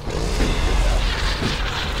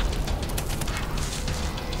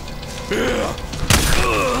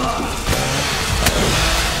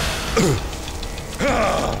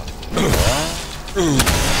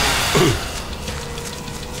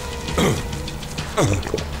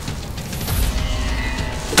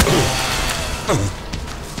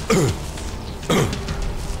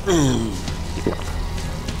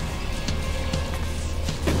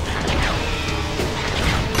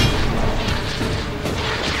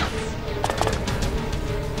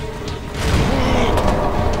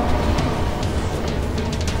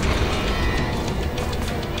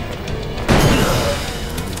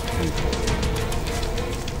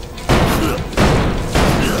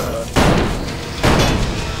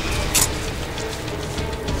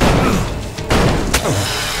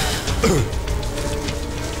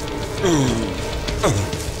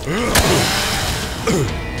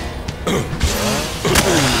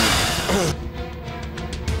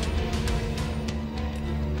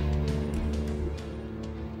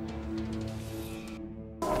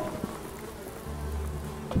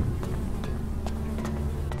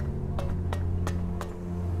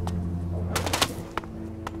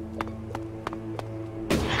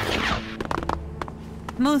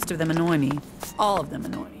 Most of them annoy me. All of them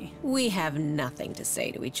annoy me. We have nothing to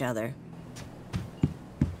say to each other.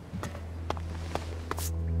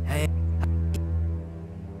 Hey.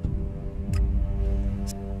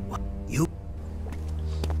 You.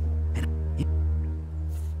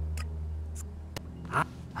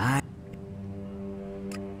 I.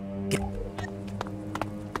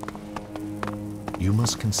 You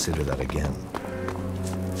must consider that again.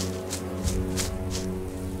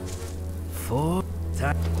 For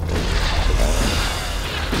that.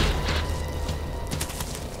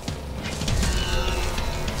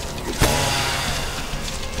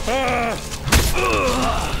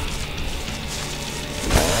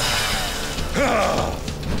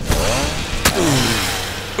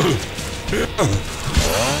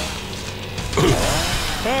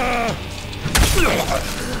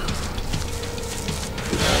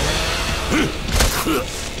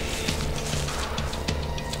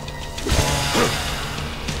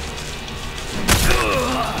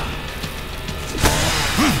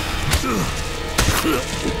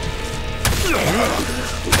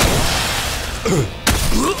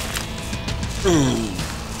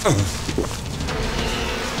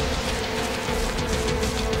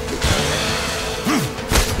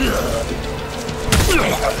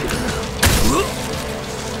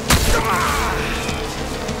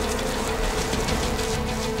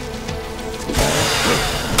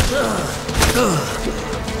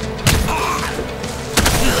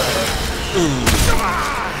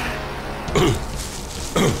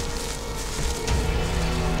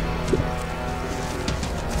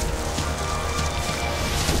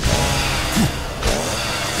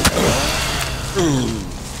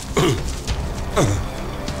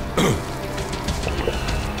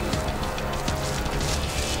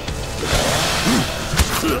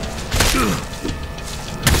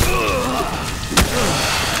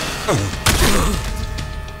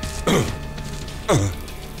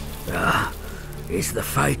 Is the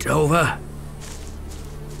fight over?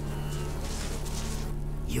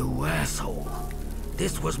 You asshole.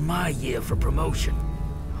 This was my year for promotion.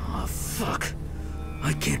 Oh, fuck.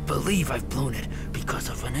 I can't believe I've blown it because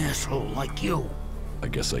of an asshole like you. I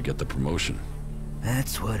guess I get the promotion.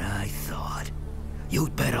 That's what I thought.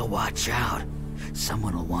 You'd better watch out.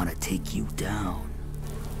 Someone will want to take you down.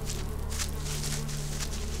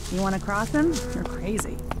 You want to cross him? You're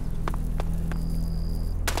crazy.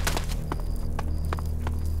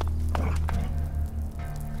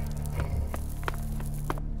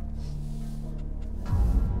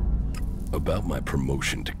 About my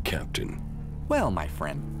promotion to captain. Well, my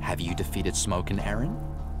friend, have you defeated Smoke and Aaron?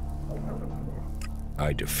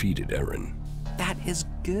 I defeated Aaron. That is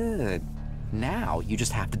good. Now you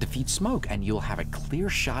just have to defeat Smoke and you'll have a clear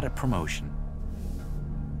shot at promotion.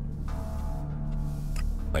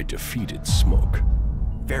 I defeated Smoke.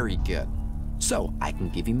 Very good. So I can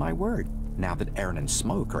give you my word, now that Aaron and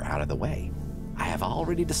Smoke are out of the way. I have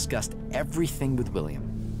already discussed everything with William.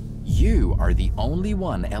 You are the only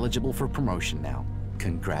one eligible for promotion now.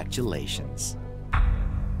 Congratulations.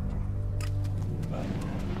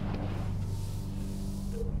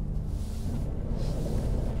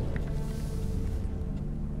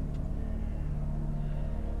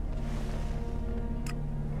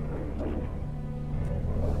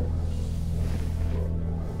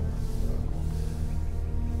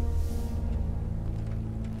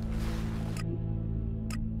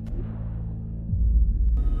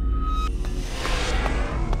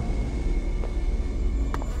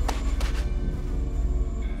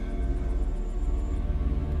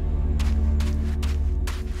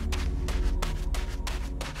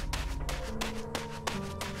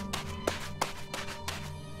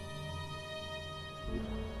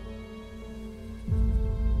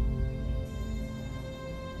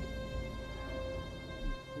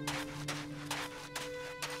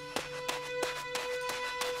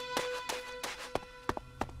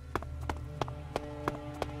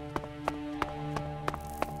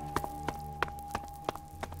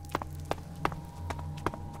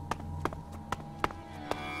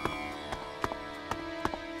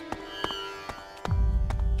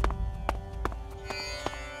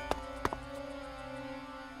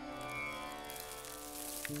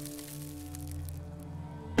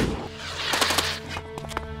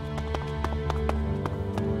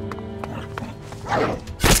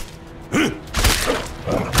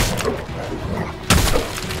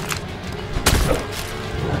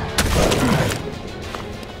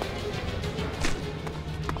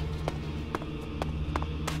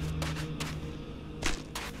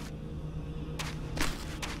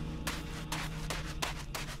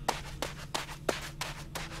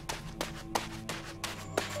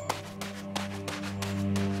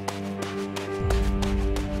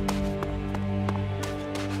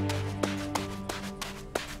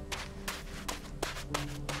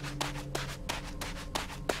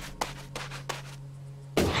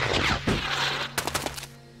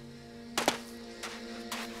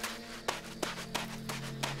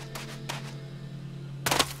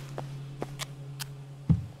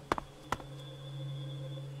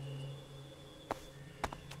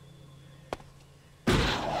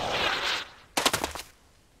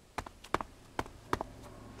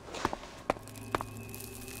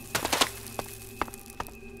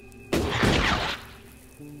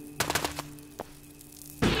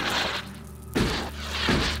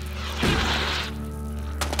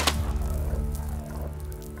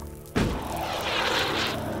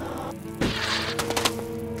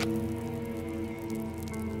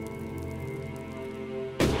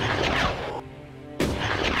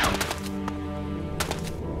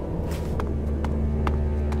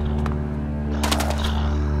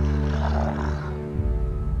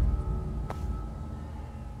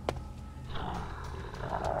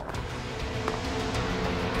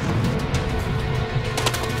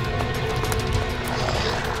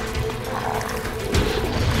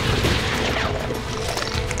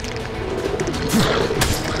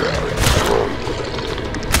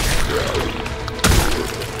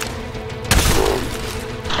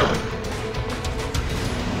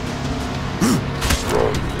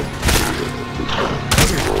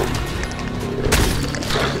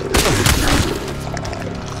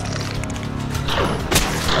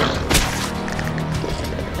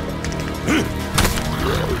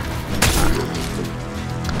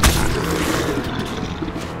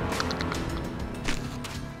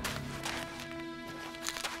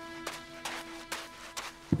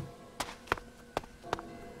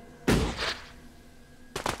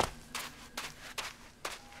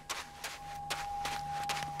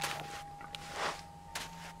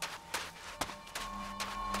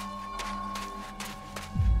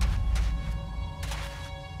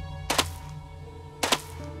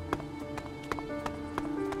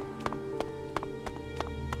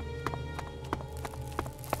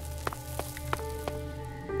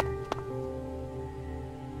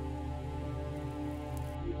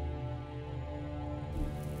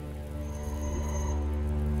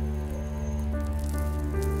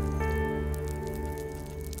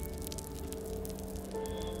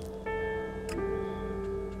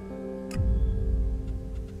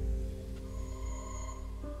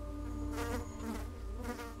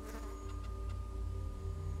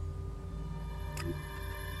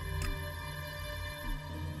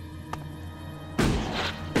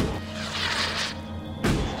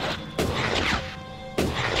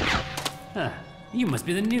 You must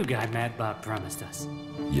be the new guy Mad Bob promised us.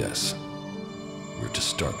 Yes. We're to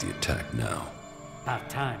start the attack now. About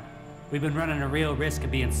time. We've been running a real risk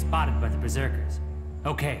of being spotted by the Berserkers.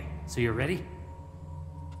 Okay, so you're ready?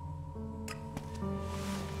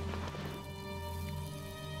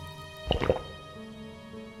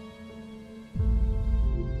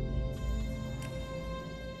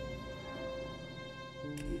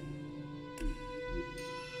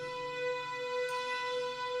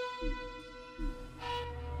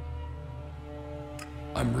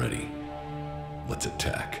 I'm ready. Let's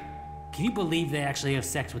attack. Can you believe they actually have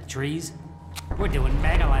sex with trees? We're doing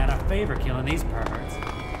Megalad a favor killing these perverts.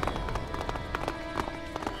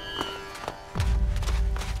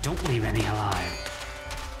 Don't leave any alive.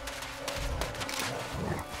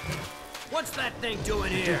 What's that thing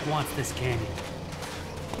doing here? Duke wants this canyon.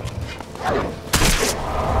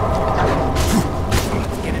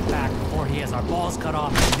 Let's get it back before he has our balls cut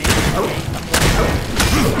off and nailed to the gate.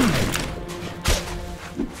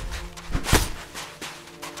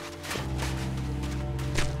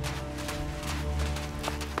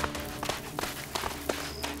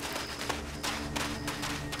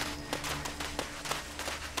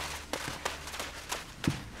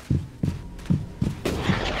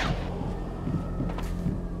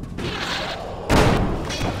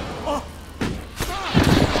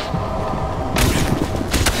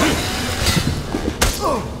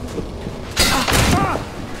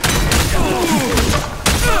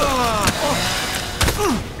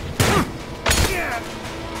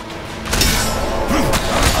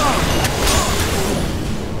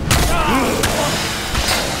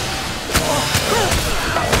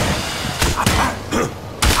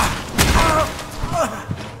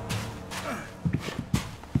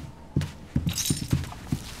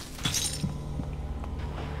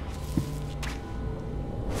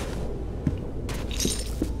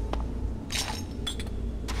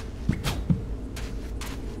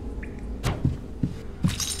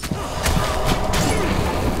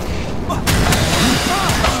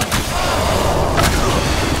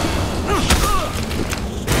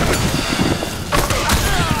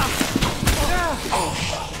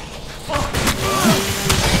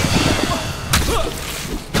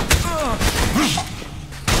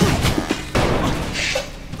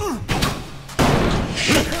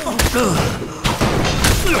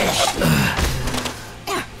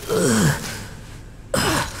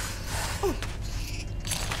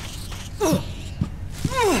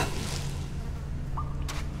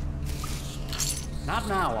 Not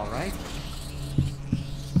now, all right?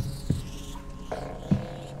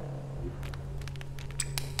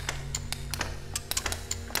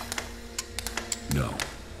 No.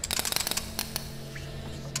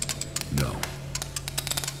 No.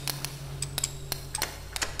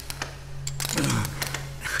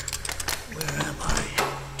 Where am I?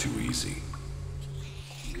 Too easy.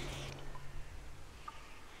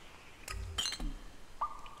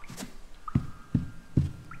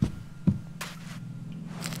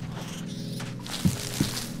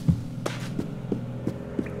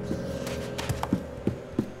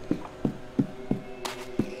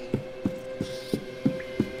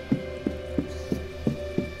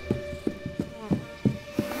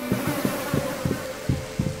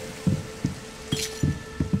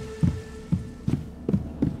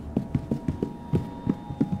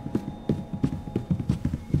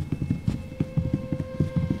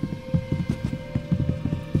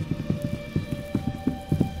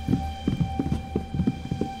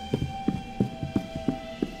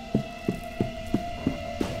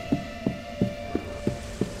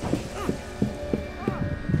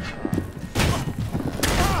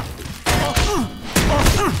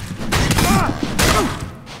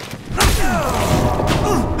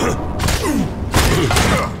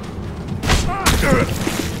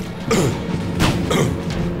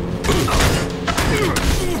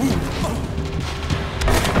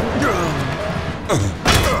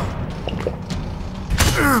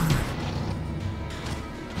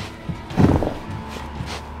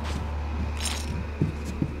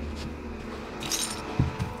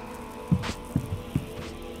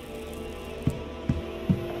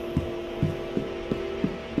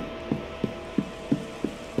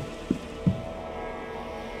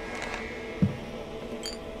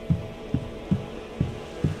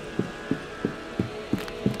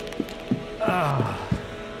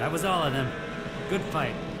 That was all of them. Good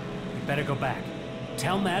fight. You better go back.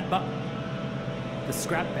 Tell Mad Buck, the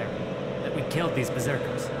scrap baron, that we killed these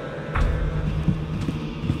berserkers.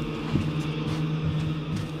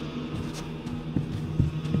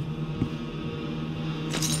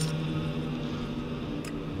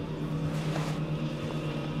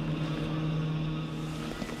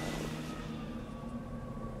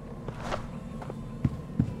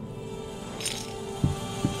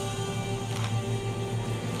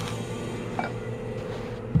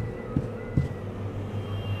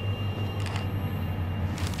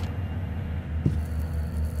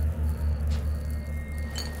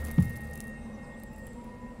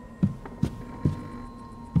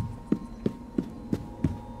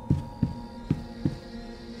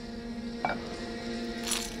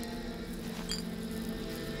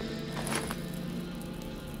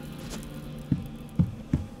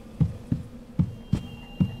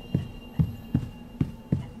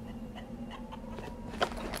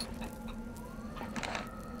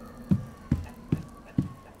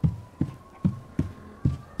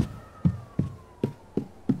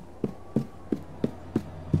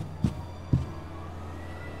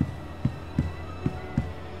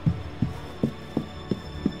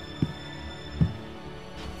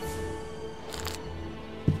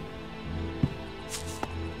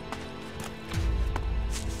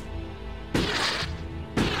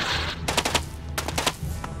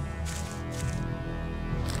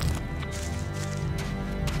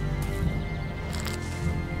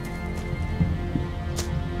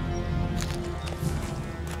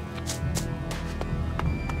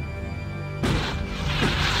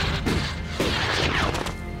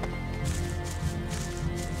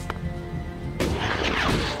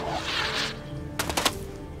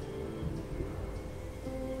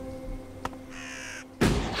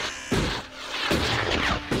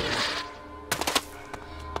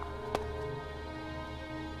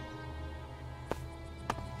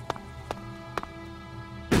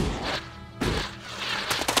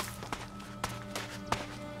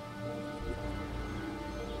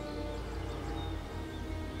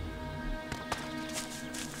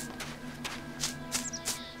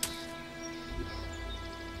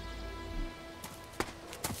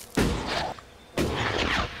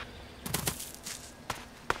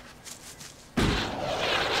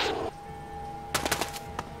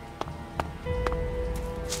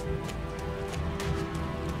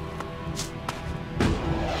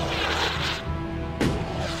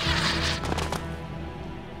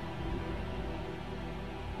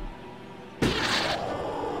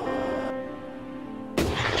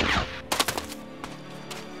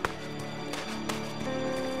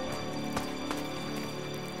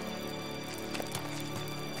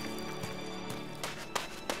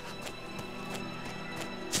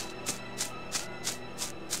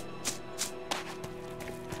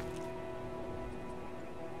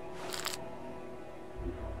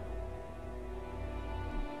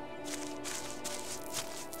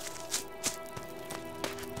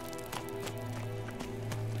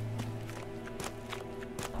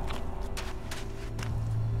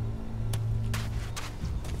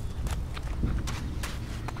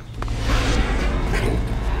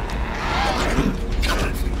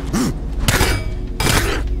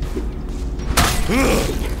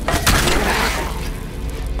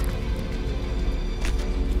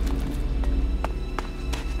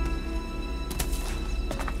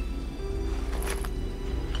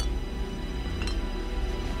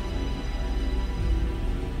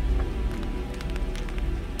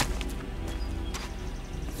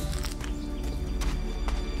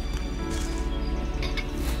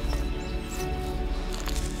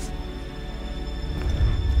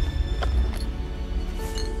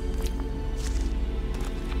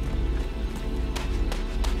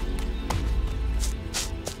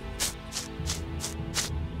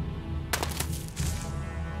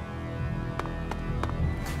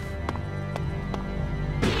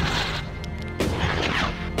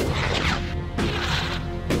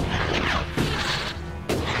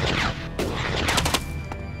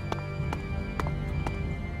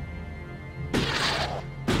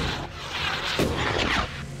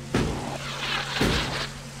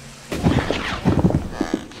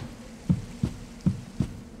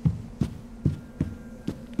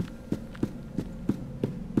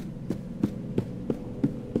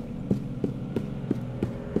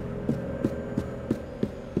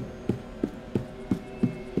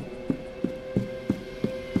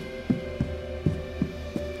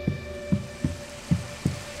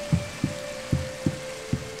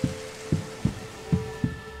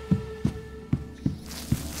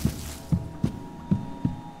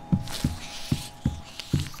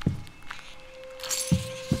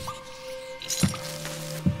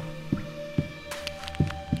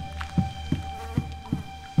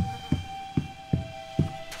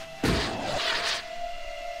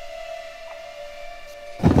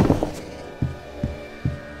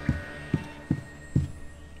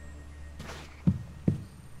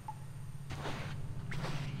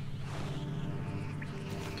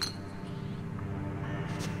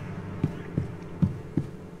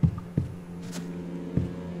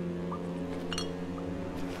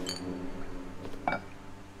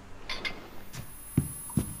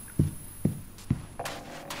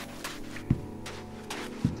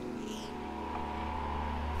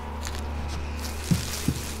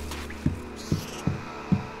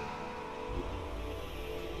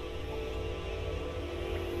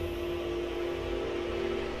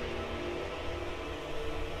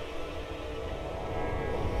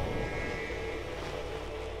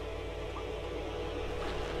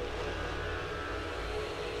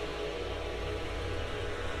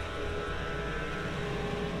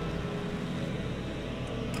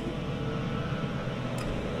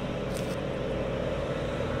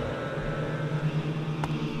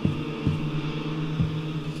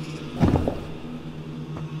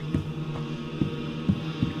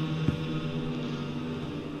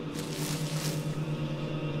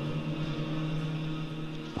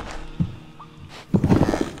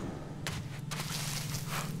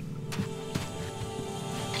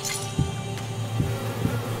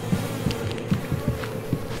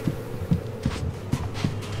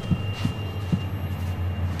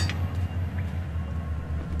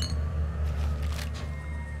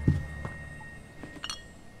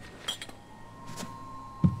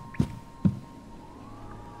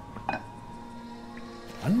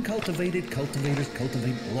 Cultivated cultivators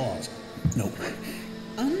cultivate laws. No.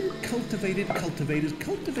 Uncultivated cultivators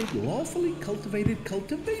cultivate lawfully cultivated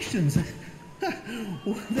cultivations.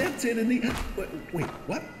 Well, that's it in the... Wait,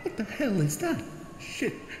 what? What the hell is that?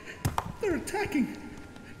 Shit. They're attacking.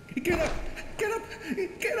 Get up! Get up!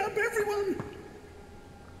 Get up, everyone!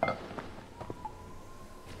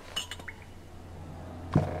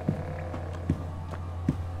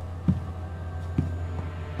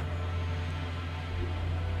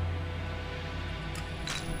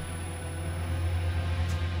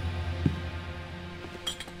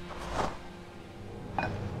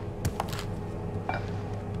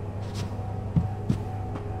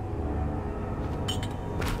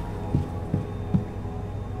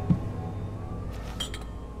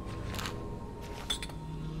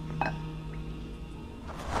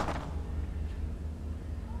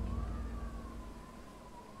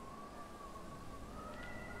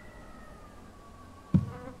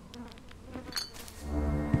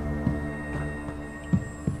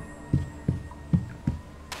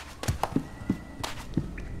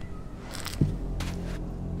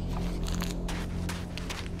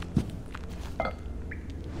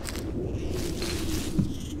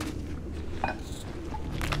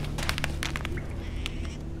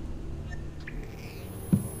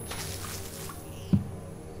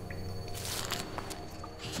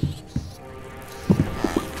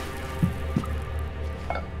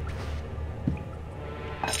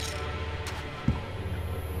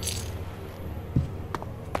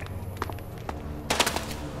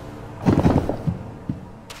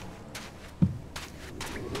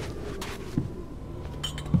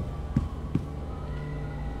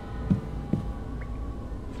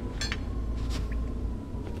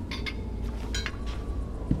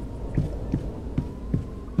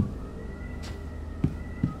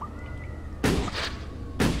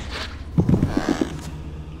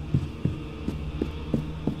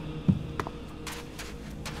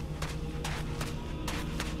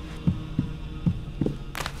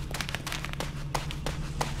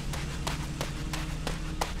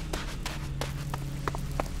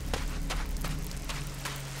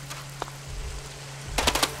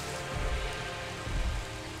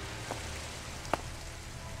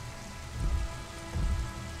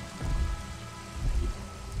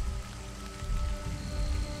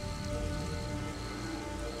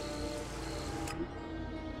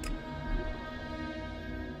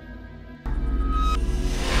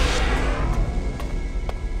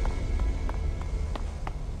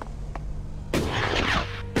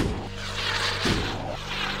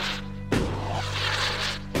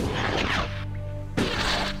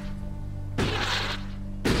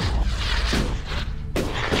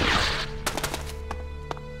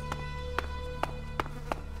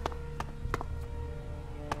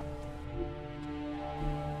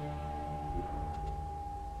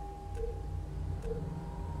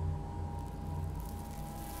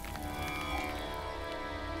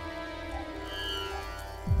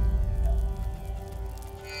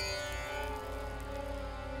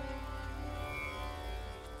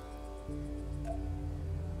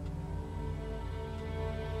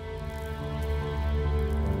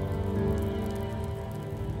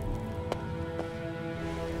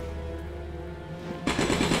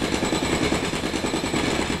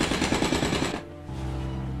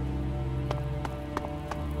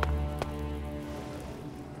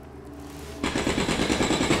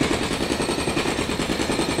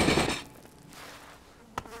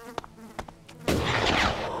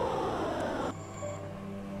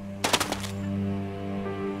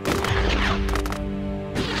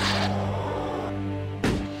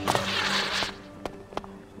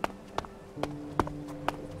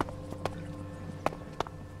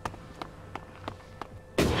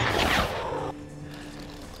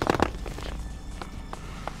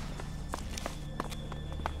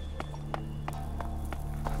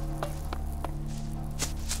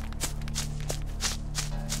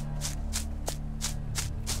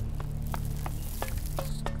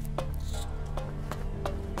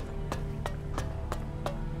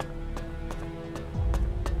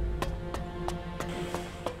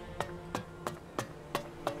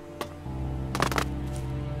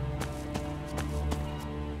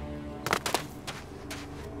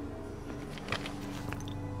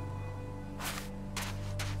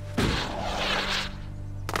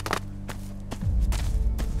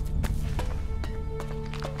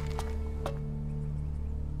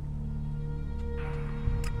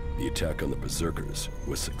 The attack on the Berserkers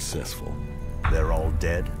was successful. They're all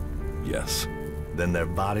dead? Yes. Then their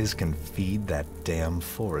bodies can feed that damn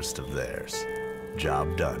forest of theirs.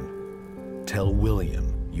 Job done. Tell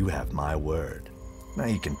William you have my word. Now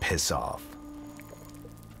you can piss off.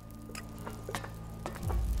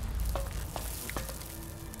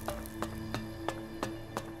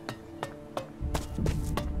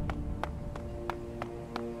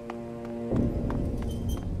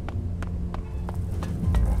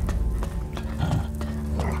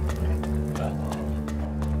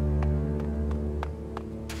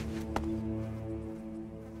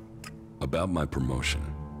 About my promotion.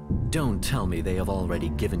 Don't tell me they have already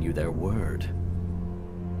given you their word.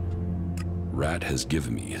 Rat has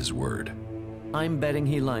given me his word. I'm betting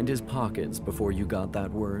he lined his pockets before you got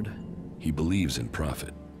that word. He believes in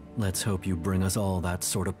profit. Let's hope you bring us all that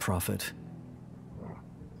sort of profit.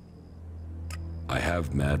 I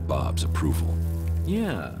have Mad Bob's approval.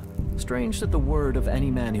 Yeah. Strange that the word of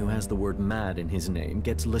any man who has the word mad in his name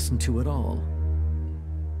gets listened to at all.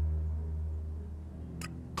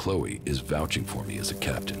 Chloe is vouching for me as a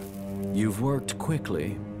captain. You've worked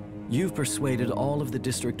quickly. You've persuaded all of the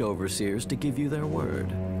district overseers to give you their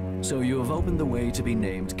word. So you have opened the way to be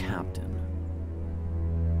named captain.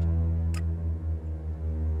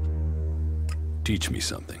 Teach me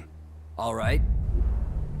something. All right.